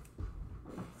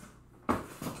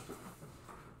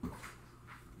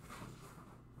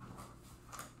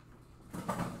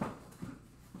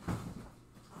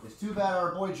 It's too bad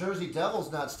our boy Jersey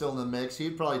Devil's not still in the mix.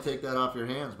 He'd probably take that off your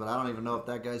hands, but I don't even know if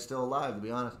that guy's still alive, to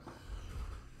be honest.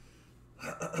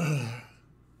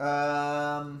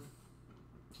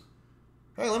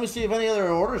 Hey, let me see if any other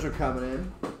orders are coming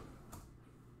in.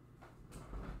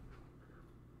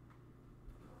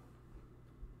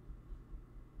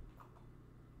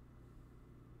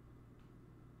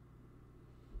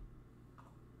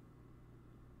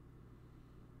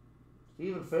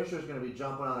 Steven Fisher's going to be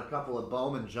jumping on a couple of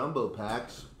Bowman jumbo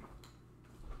packs.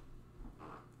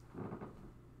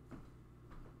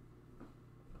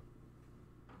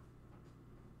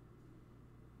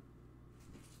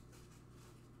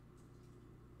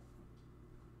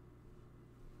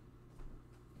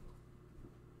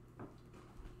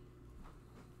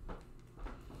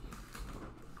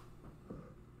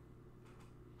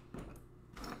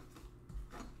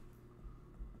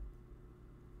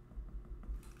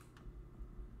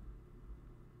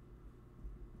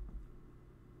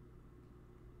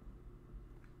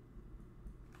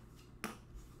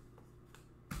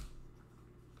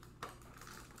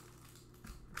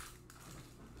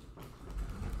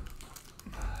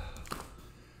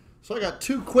 So I got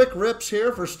two quick rips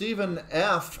here for Stephen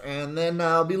F. And then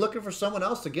I'll be looking for someone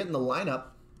else to get in the lineup.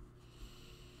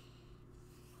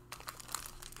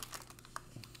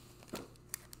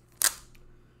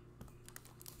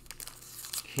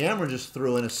 Cameron just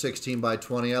threw in a 16 by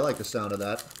 20. I like the sound of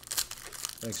that.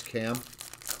 Thanks, Cam.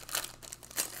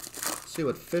 Let's see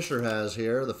what Fisher has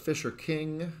here. The Fisher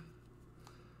King.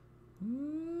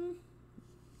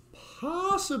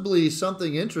 Possibly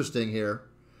something interesting here.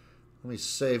 Let me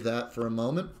save that for a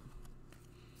moment.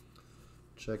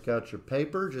 Check out your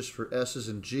paper just for S's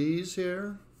and G's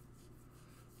here.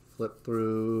 Flip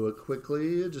through it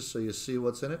quickly just so you see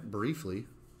what's in it briefly.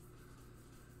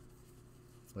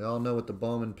 We all know what the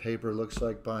Bowman paper looks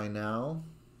like by now.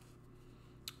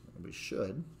 We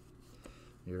should.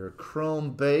 Your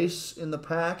chrome base in the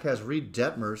pack has Reed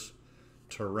Detmers,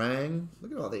 Terang.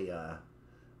 Look at all the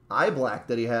eye black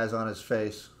that he has on his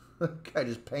face. Guy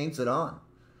just paints it on.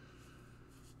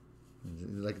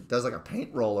 Like does like a paint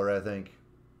roller, I think.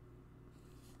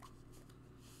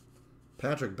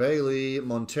 Patrick Bailey,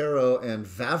 Montero, and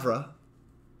Vavra.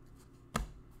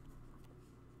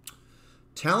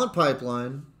 Talent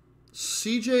Pipeline,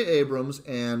 C.J. Abrams,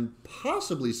 and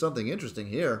possibly something interesting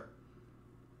here.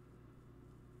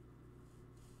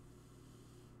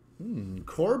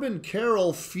 Corbin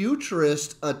Carroll,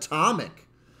 Futurist Atomic.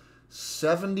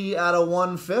 70 out of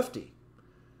 150.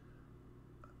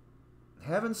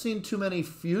 Haven't seen too many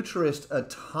Futurist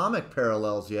Atomic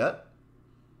parallels yet.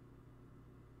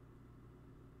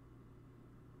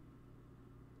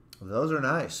 Those are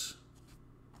nice.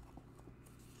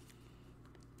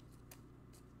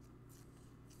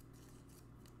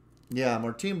 Yeah,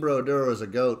 Martin Brodeur is a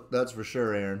goat. That's for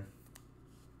sure, Aaron.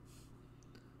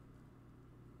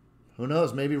 Who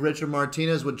knows? Maybe Richard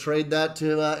Martinez would trade that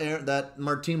to that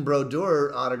Martin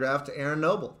Brodeur autograph to Aaron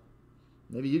Noble.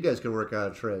 Maybe you guys could work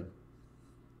out a trade.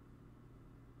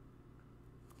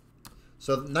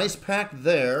 So nice pack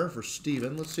there for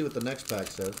Steven. Let's see what the next pack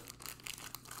says.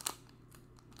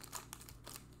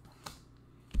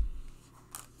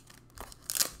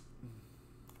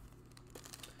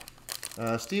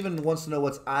 Steven wants to know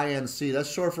what's INC.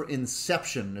 That's short for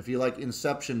Inception. If you like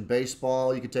Inception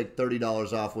baseball, you can take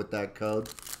 $30 off with that code.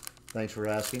 Thanks for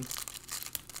asking.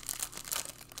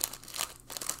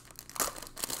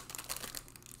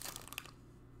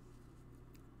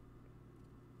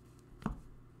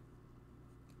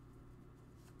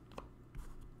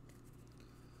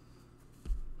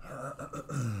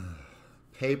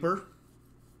 Paper.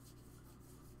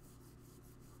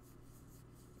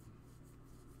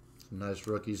 Some nice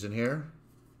rookies in here.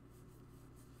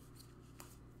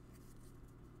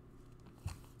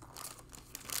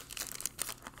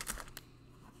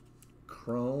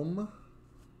 Chrome.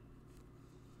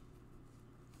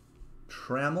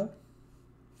 Trammell.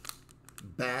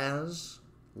 Baz.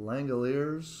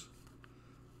 Langoliers.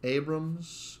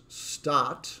 Abrams.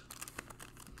 Stott.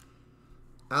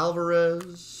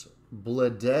 Alvarez,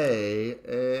 Blade,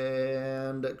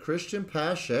 and Christian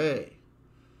Pache.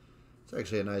 It's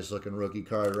actually a nice looking rookie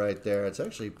card right there. It's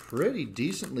actually pretty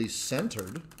decently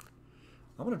centered.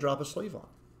 I'm going to drop a sleeve on.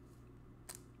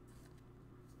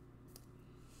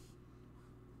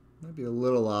 Might be a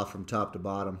little off from top to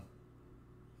bottom,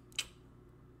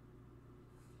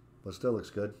 but still looks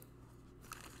good.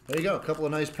 There you go. A couple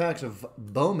of nice packs of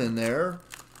Bowman there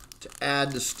to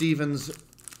add to Steven's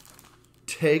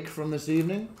take from this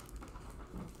evening.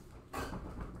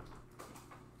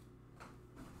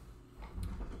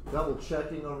 Double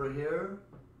checking over here.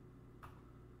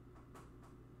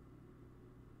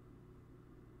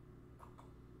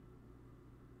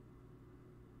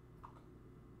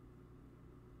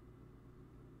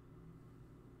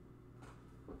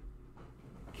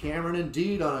 Cameron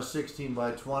indeed on a 16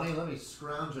 by 20. Let me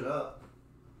scrounge it up.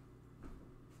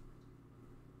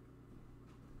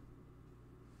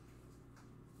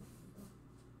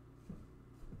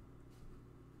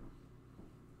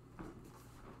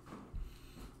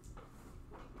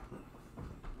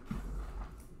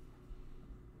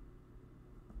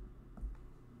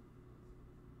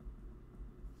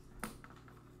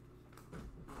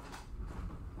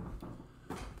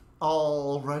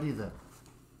 Alrighty then.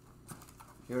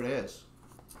 Here it is.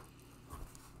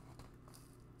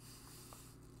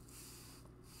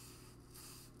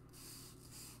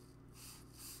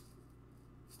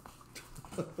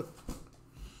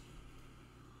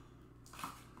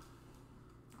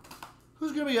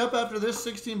 Who's going to be up after this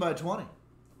 16 by 20?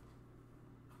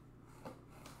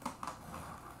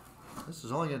 This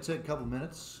is only going to take a couple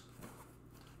minutes.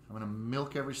 I'm going to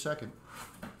milk every second.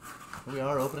 Here we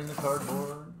are opening the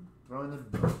cardboard, throwing the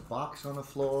box on the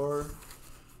floor.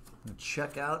 I'm going to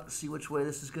check out, see which way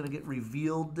this is going to get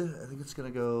revealed. I think it's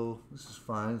going to go, this is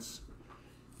fine. It's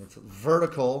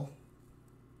vertical.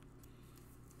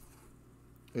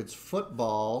 It's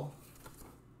football.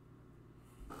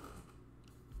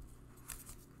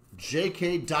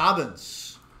 J.K.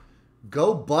 Dobbins.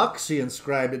 Go Bucks, he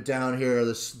inscribed it down here.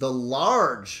 The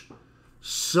large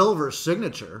silver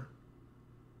signature.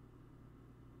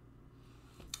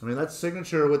 I mean, that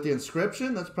signature with the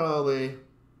inscription, that's probably,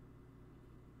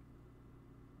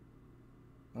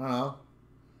 I don't know.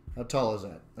 How tall is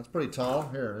that? That's pretty tall.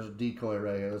 Here, there's a decoy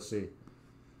right here. Let's see.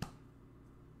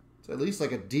 It's at least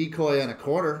like a decoy and a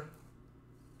quarter.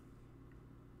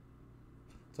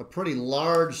 It's a pretty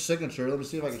large signature. Let me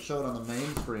see if I can show it on the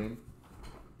main screen.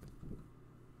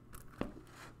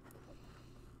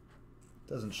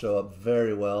 Doesn't show up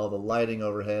very well. The lighting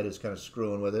overhead is kind of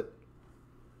screwing with it.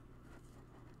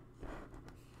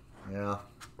 Yeah.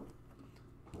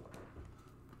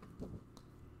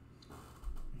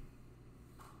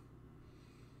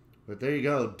 But there you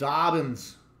go.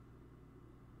 Dobbins.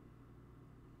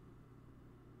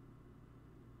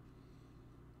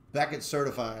 Beckett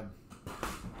certified.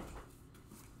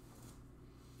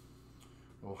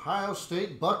 Ohio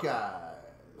State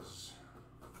Buckeyes.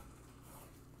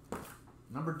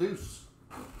 Number deuce.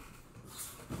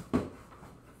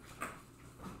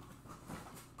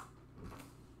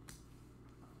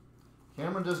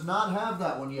 Cameron does not have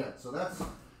that one yet, so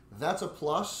that's a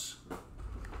plus.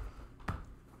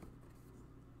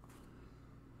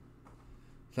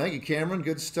 Thank you, Cameron.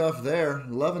 Good stuff there.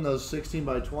 Loving those 16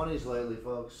 by 20s lately,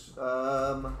 folks.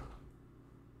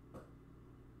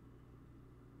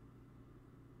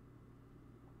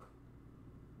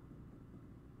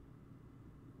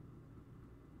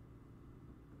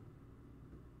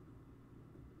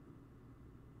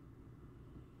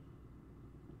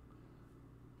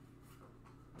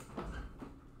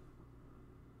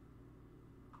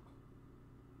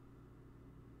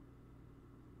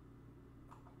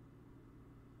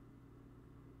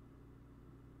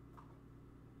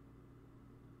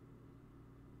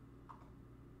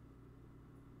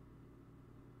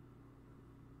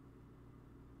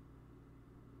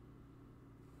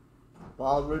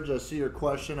 Baldridge, I see your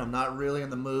question. I'm not really in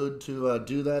the mood to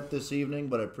do that this evening,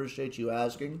 but I appreciate you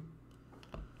asking.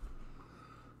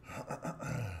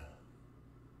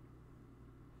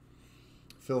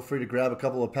 Feel free to grab a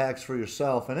couple of packs for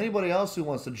yourself. And anybody else who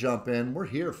wants to jump in, we're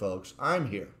here, folks. I'm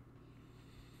here.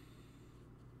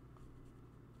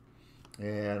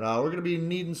 And we're going to be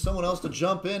needing someone else to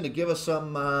jump in to give us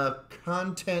some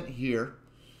content here.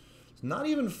 It's not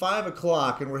even 5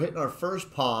 o'clock, and we're hitting our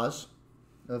first pause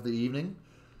of the evening.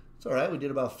 It's all right. We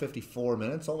did about 54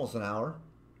 minutes, almost an hour.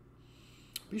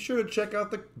 Be sure to check out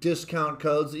the discount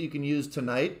codes that you can use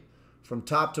tonight from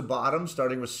top to bottom,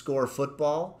 starting with Score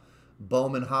Football,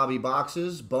 Bowman Hobby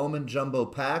Boxes, Bowman Jumbo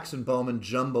Packs, and Bowman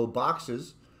Jumbo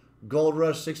Boxes, Gold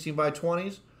Rush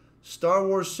 16x20s, Star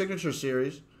Wars Signature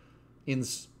Series,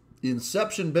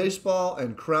 Inception Baseball,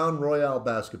 and Crown Royale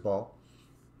Basketball.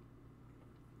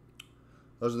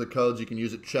 Those are the codes you can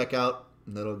use at checkout,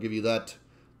 and that'll give you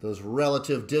those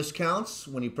relative discounts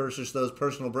when you purchase those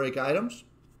personal break items.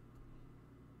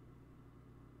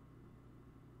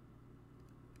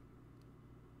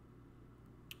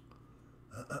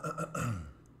 How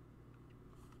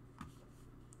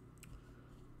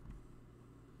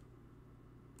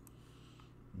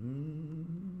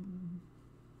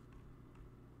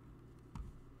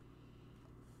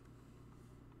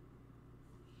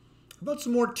about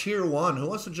some more Tier 1? Who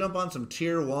wants to jump on some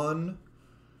Tier 1?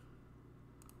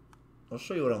 I'll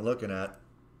show you what I'm looking at.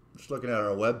 Just looking at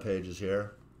our web pages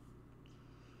here.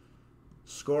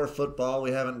 Score Football,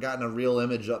 we haven't gotten a real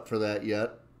image up for that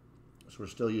yet. So we're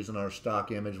still using our stock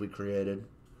image we created.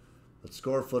 But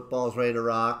Score Football is ready to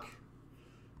rock.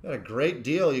 Got a great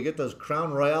deal. You get those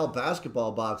Crown Royale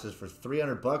basketball boxes for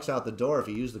 $300 out the door if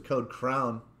you use the code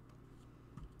CROWN.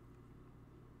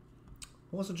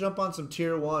 Who wants to jump on some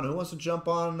Tier 1? Who wants to jump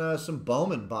on some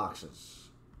Bowman boxes?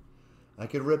 I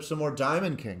could rip some more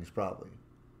Diamond Kings probably,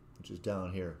 which is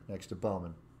down here next to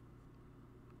Bowman.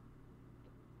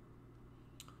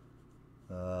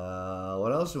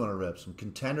 What else do you want to rip? Some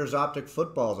Contenders Optic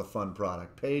Football is a fun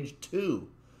product. Page 2.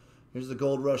 Here's the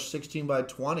Gold Rush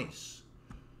 16x20s.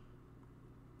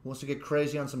 Who wants to get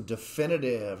crazy on some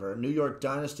Definitive or New York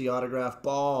Dynasty autograph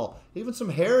ball? Even some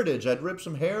Heritage. I'd rip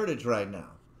some Heritage right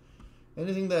now.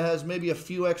 Anything that has maybe a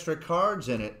few extra cards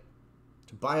in it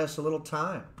to buy us a little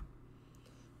time.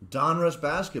 Donruss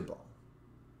Basketball.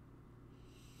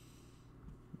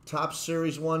 Top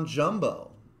Series 1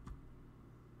 Jumbo.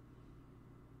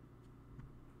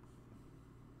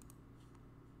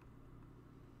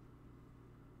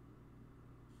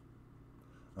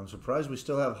 I'm surprised we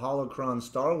still have Holocron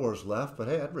Star Wars left, but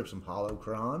hey, I'd rip some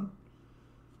Holocron.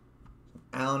 Some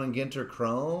Allen and Ginter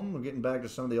Chrome. We're getting back to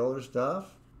some of the older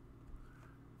stuff.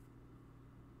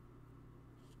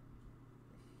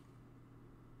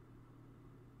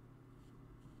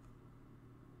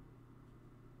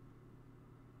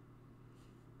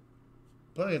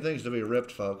 Plenty of things to be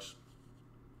ripped, folks.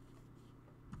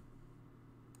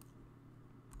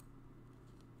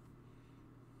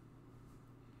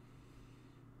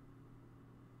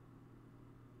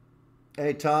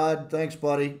 Hey, Todd. Thanks,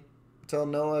 buddy. Tell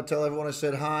Noah, tell everyone I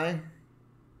said hi.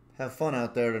 Have fun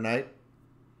out there tonight.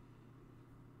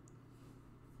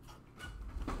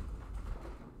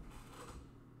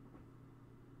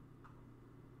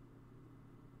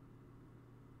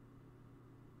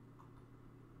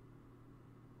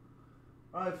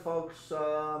 All right, folks.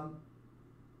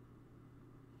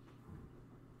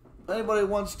 Anybody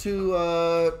wants to,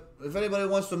 if anybody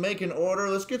wants to make an order,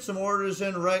 let's get some orders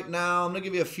in right now. I'm going to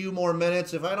give you a few more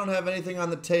minutes. If I don't have anything on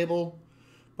the table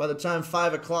by the time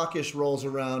 5 o'clock-ish rolls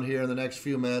around here in the next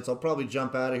few minutes, I'll probably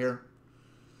jump out of here.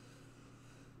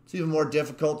 It's even more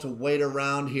difficult to wait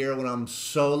around here when I'm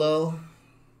solo.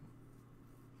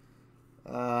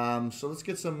 So let's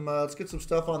get some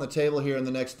stuff on the table here in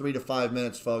the next 3 to 5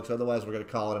 minutes, folks. Otherwise, we're going to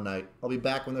call it a night. I'll be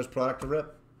back when there's product to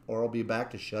rip, or I'll be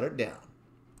back to shut it down.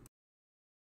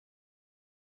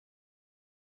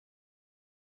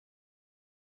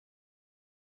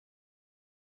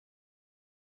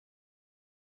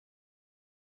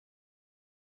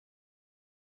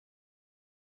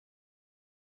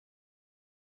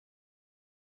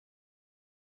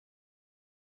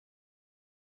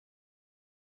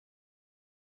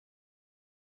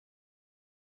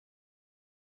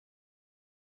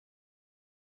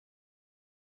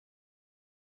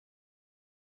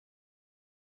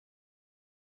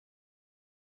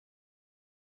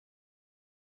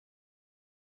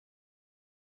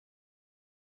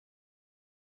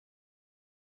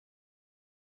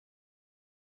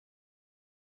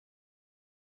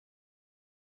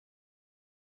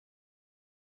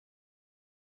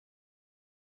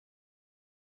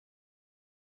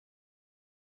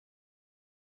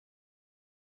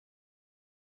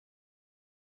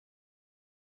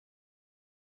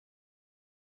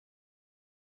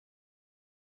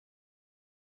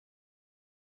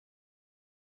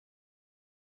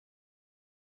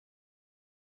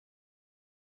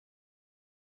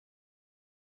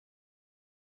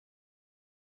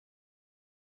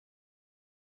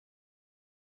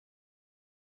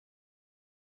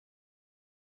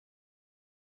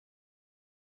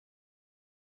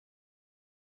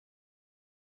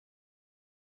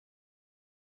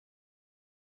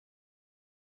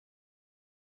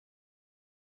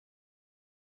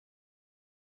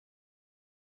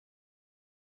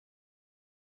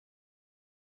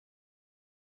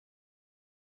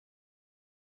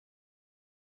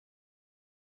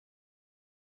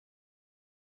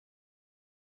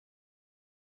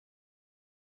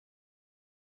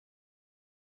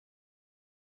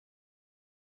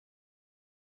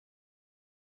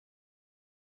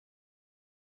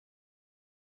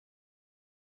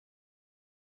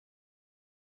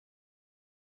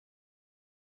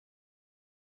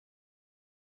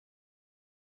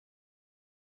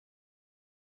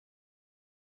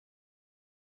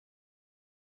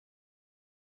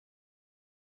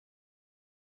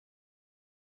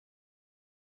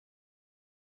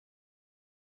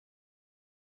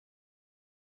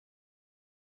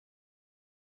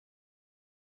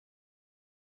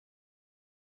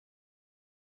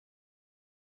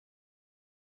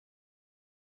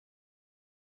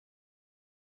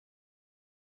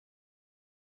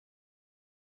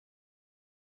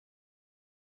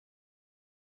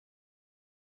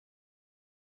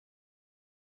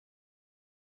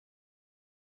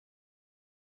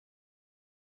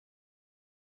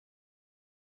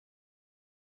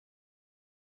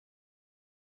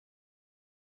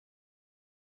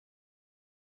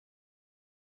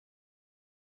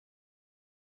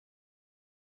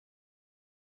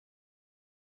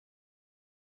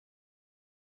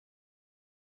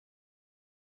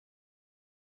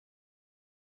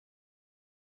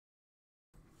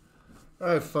 All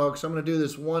right, folks, I'm going to do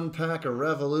this one pack of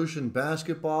Revolution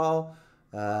basketball.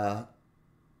 If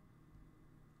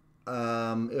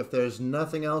there's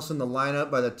nothing else in the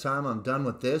lineup by the time I'm done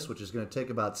with this, which is going to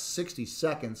take about 60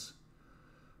 seconds,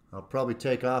 I'll probably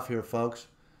take off here, folks.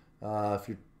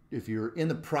 If you're in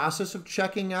the process of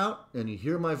checking out and you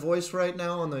hear my voice right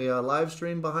now on the live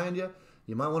stream behind you,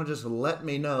 you might want to just let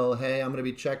me know, hey, I'm going to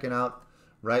be checking out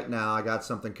right now. I got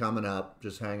something coming up.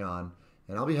 Just hang on.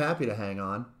 And I'll be happy to hang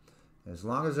on. As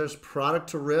long as there's product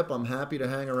to rip, I'm happy to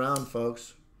hang around,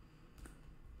 folks.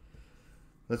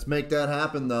 Let's make that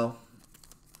happen, though.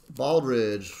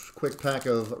 Baldridge, quick pack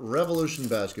of Revolution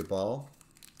basketball.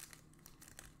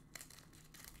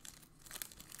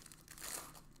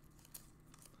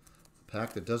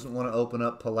 Pack that doesn't want to open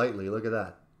up politely. Look at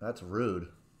that. That's rude.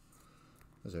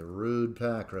 That's a rude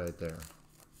pack right there.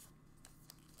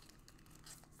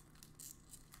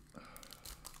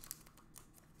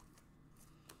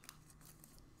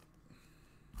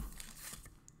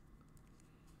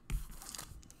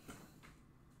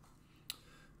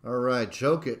 All right,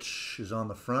 Jokic is on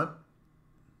the front.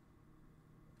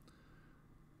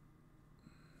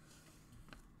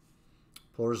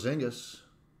 Porzingis.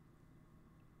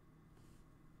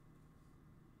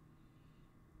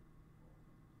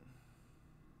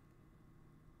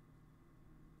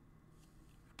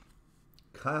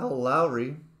 Kyle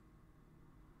Lowry.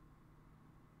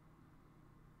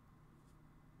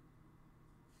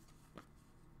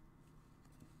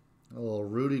 A little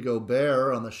Rudy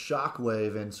Gobert on the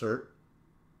Shockwave insert.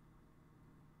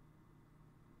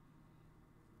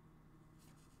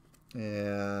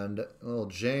 And a little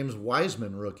James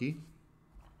Wiseman rookie.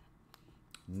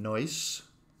 Nice.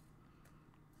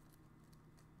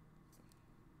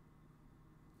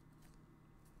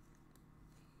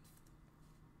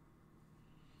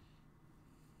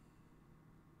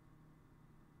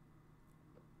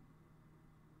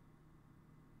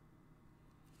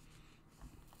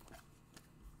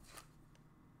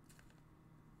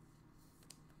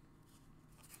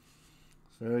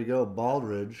 There we go,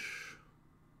 Baldridge.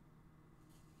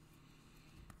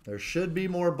 There should be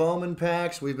more Bowman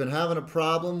packs. We've been having a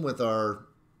problem with our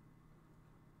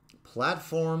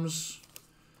platforms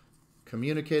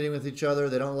communicating with each other.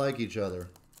 They don't like each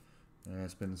other. And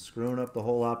it's been screwing up the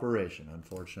whole operation,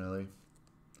 unfortunately.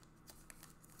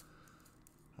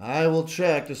 I will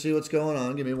check to see what's going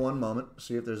on. Give me one moment.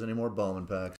 See if there's any more Bowman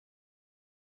packs.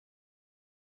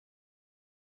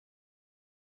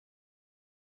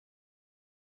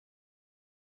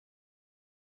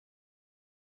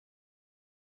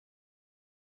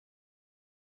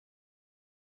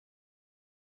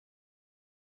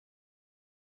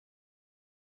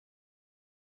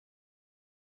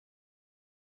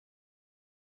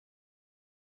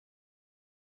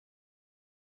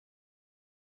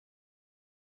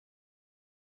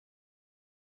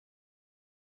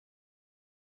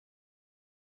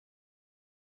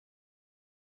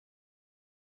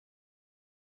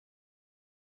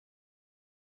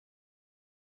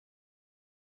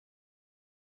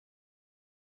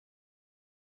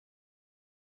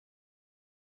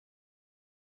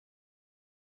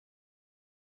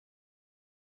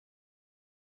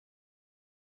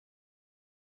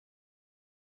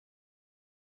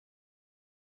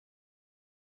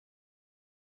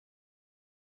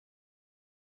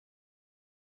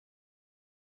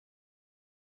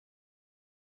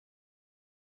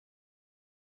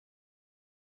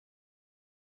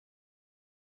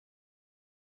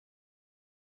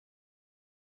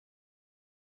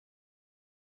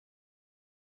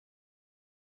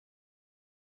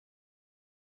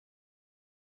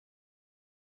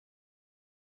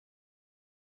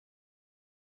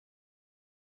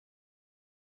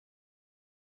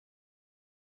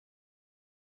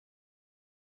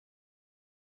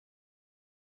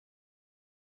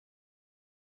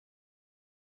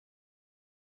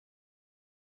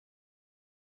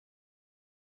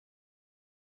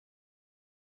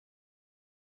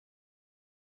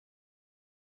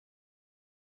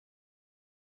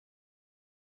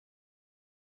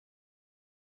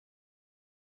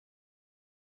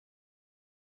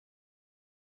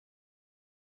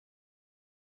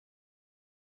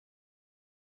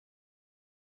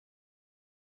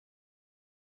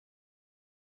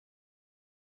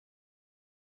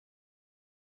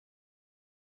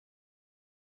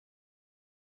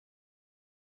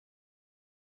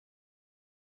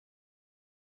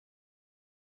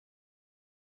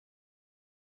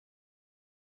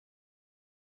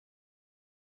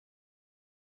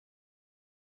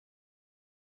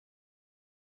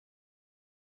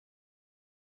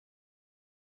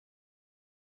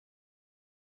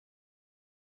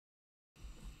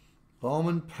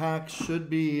 Bowman packs should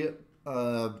be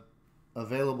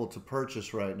available to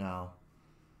purchase right now.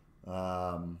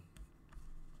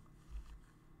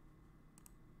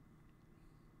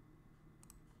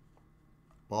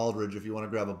 Baldridge, if you want to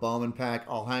grab a Bowman pack,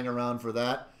 I'll hang around for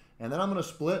that. And then I'm going to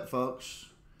split, folks.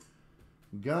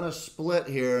 Gonna split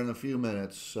here in a few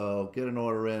minutes, so get an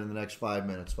order in the next 5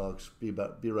 minutes, folks. Be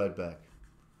right back.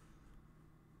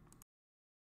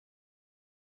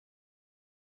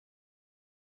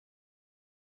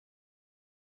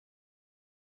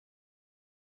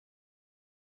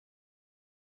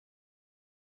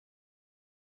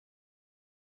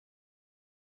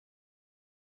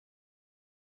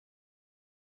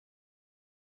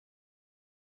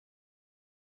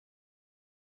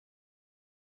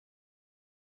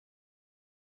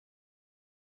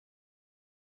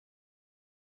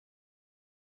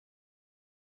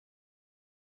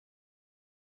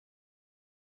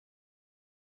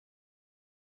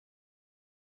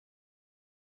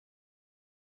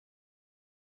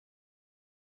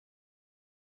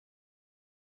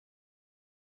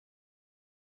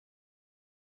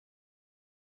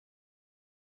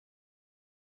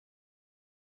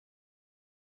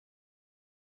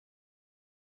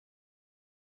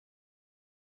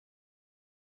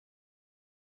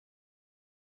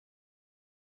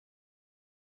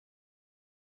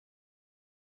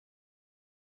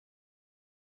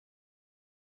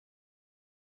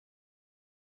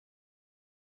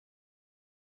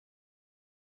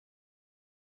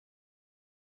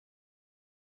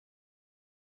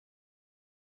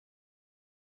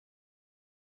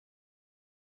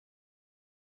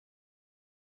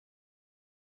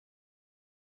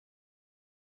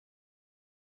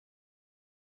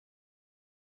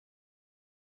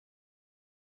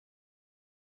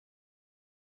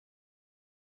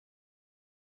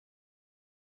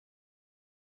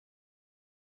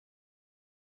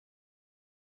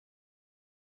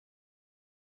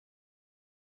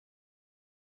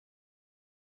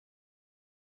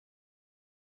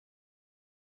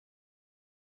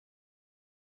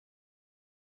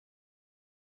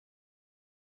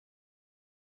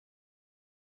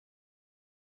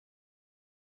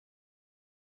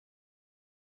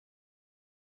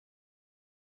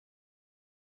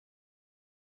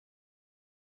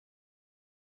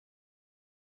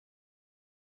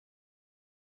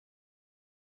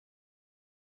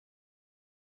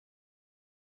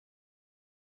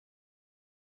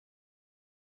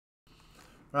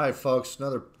 All right, folks,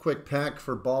 another quick pack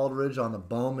for Baldridge on the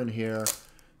Bowman here.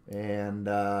 And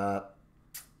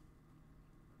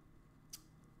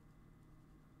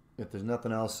if there's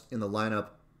nothing else in the lineup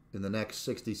in the next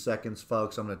 60 seconds,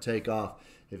 folks, I'm going to take off.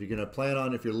 If you're going to plan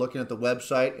on, if you're looking at the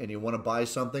website and you want to buy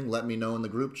something, let me know in the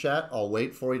group chat. I'll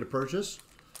wait for you to purchase.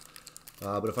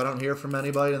 But if I don't hear from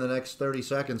anybody in the next 30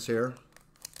 seconds here,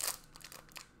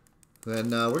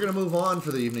 then we're going to move on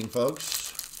for the evening, folks.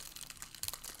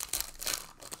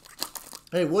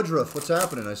 Hey, Woodruff, what's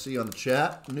happening? I see you on the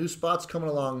chat. New spots coming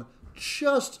along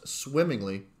just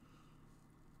swimmingly.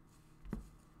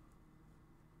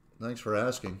 Thanks for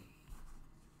asking.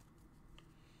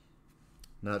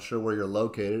 Not sure where you're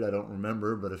located. I don't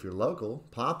remember, but if you're local,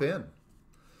 pop in.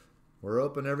 We're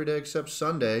open every day except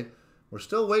Sunday. We're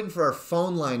still waiting for our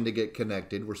phone line to get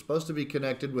connected. We're supposed to be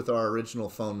connected with our original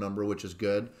phone number, which is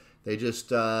good. They just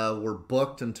were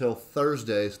booked until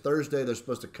Thursday. Thursday, they're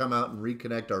supposed to come out and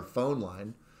reconnect our phone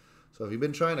line. So if you've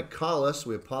been trying to call us,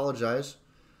 we apologize.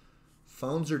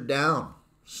 Phones are down.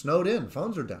 Snowed in.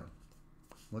 Phones are down.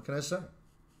 What can I say?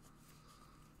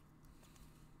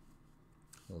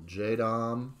 Little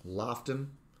J-Dom, Lofton,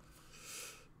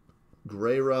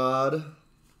 Gray Rod.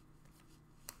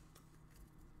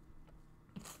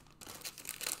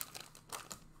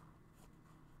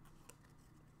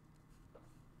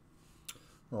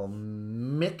 Little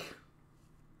Mick.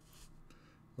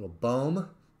 Little Bohm.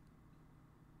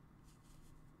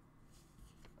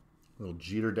 Little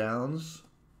Jeter Downs.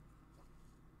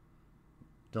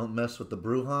 Don't mess with the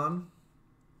Bruhan.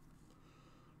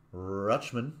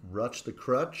 Rutschman. Rutsch the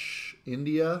Crutch.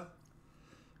 India.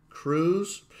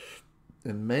 Cruz.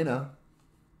 And Mena.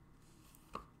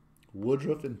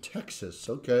 Woodruff in Texas.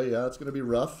 Okay, yeah, it's going to be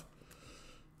rough.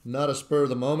 Not a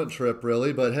spur-of-the-moment trip,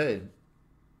 really, but hey,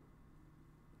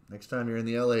 next time you're in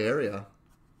the LA area,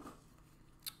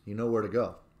 you know where to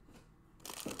go.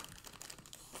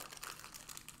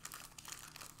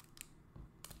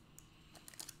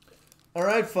 All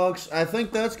right, folks, I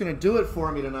think that's going to do it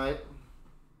for me tonight.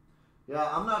 Yeah,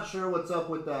 I'm not sure what's up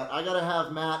with that. I got to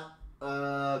have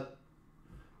Matt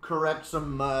correct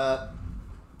some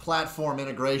platform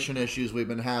integration issues we've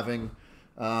been having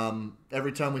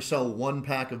Every time we sell one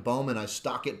pack of Bowman, I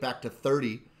stock it back to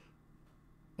 30.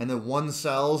 And then one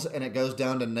sells and it goes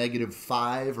down to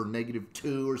 -5 or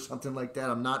 -2 or something like that.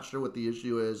 I'm not sure what the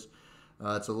issue is.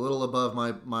 It's a little above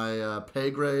my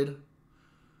pay grade.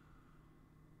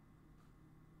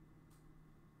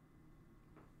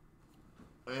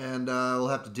 And we'll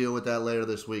have to deal with that later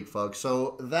this week, folks.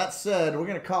 So that said, we're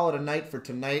going to call it a night for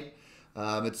tonight.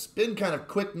 It's been kind of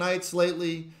quick nights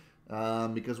lately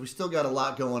because we still got a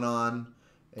lot going on.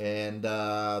 And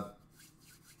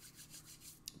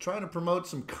trying to promote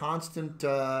some constant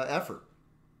effort.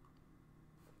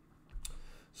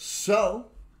 So,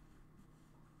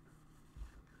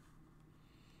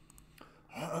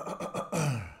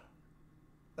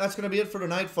 that's going to be it for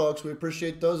tonight, folks. We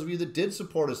appreciate those of you that did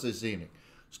support us this evening.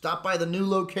 Stop by the new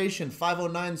location,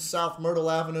 509 South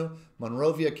Myrtle Avenue,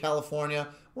 Monrovia, California.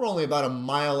 We're only about a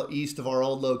mile east of our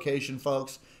old location,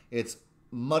 folks. It's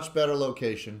much better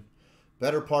location,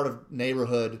 better part of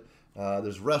neighborhood.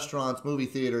 There's restaurants, movie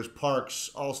theaters, parks,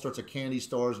 all sorts of candy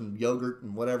stores and yogurt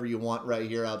and whatever you want right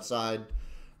here outside.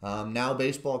 Now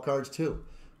baseball cards too.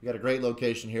 We got a great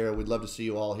location here. We'd love to see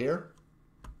you all here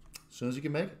as soon as you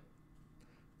can make it.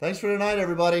 Thanks for tonight,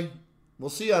 everybody. We'll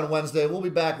see you on Wednesday. We'll be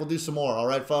back. We'll do some more. All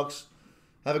right, folks?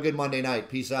 Have a good Monday night.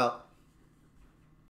 Peace out.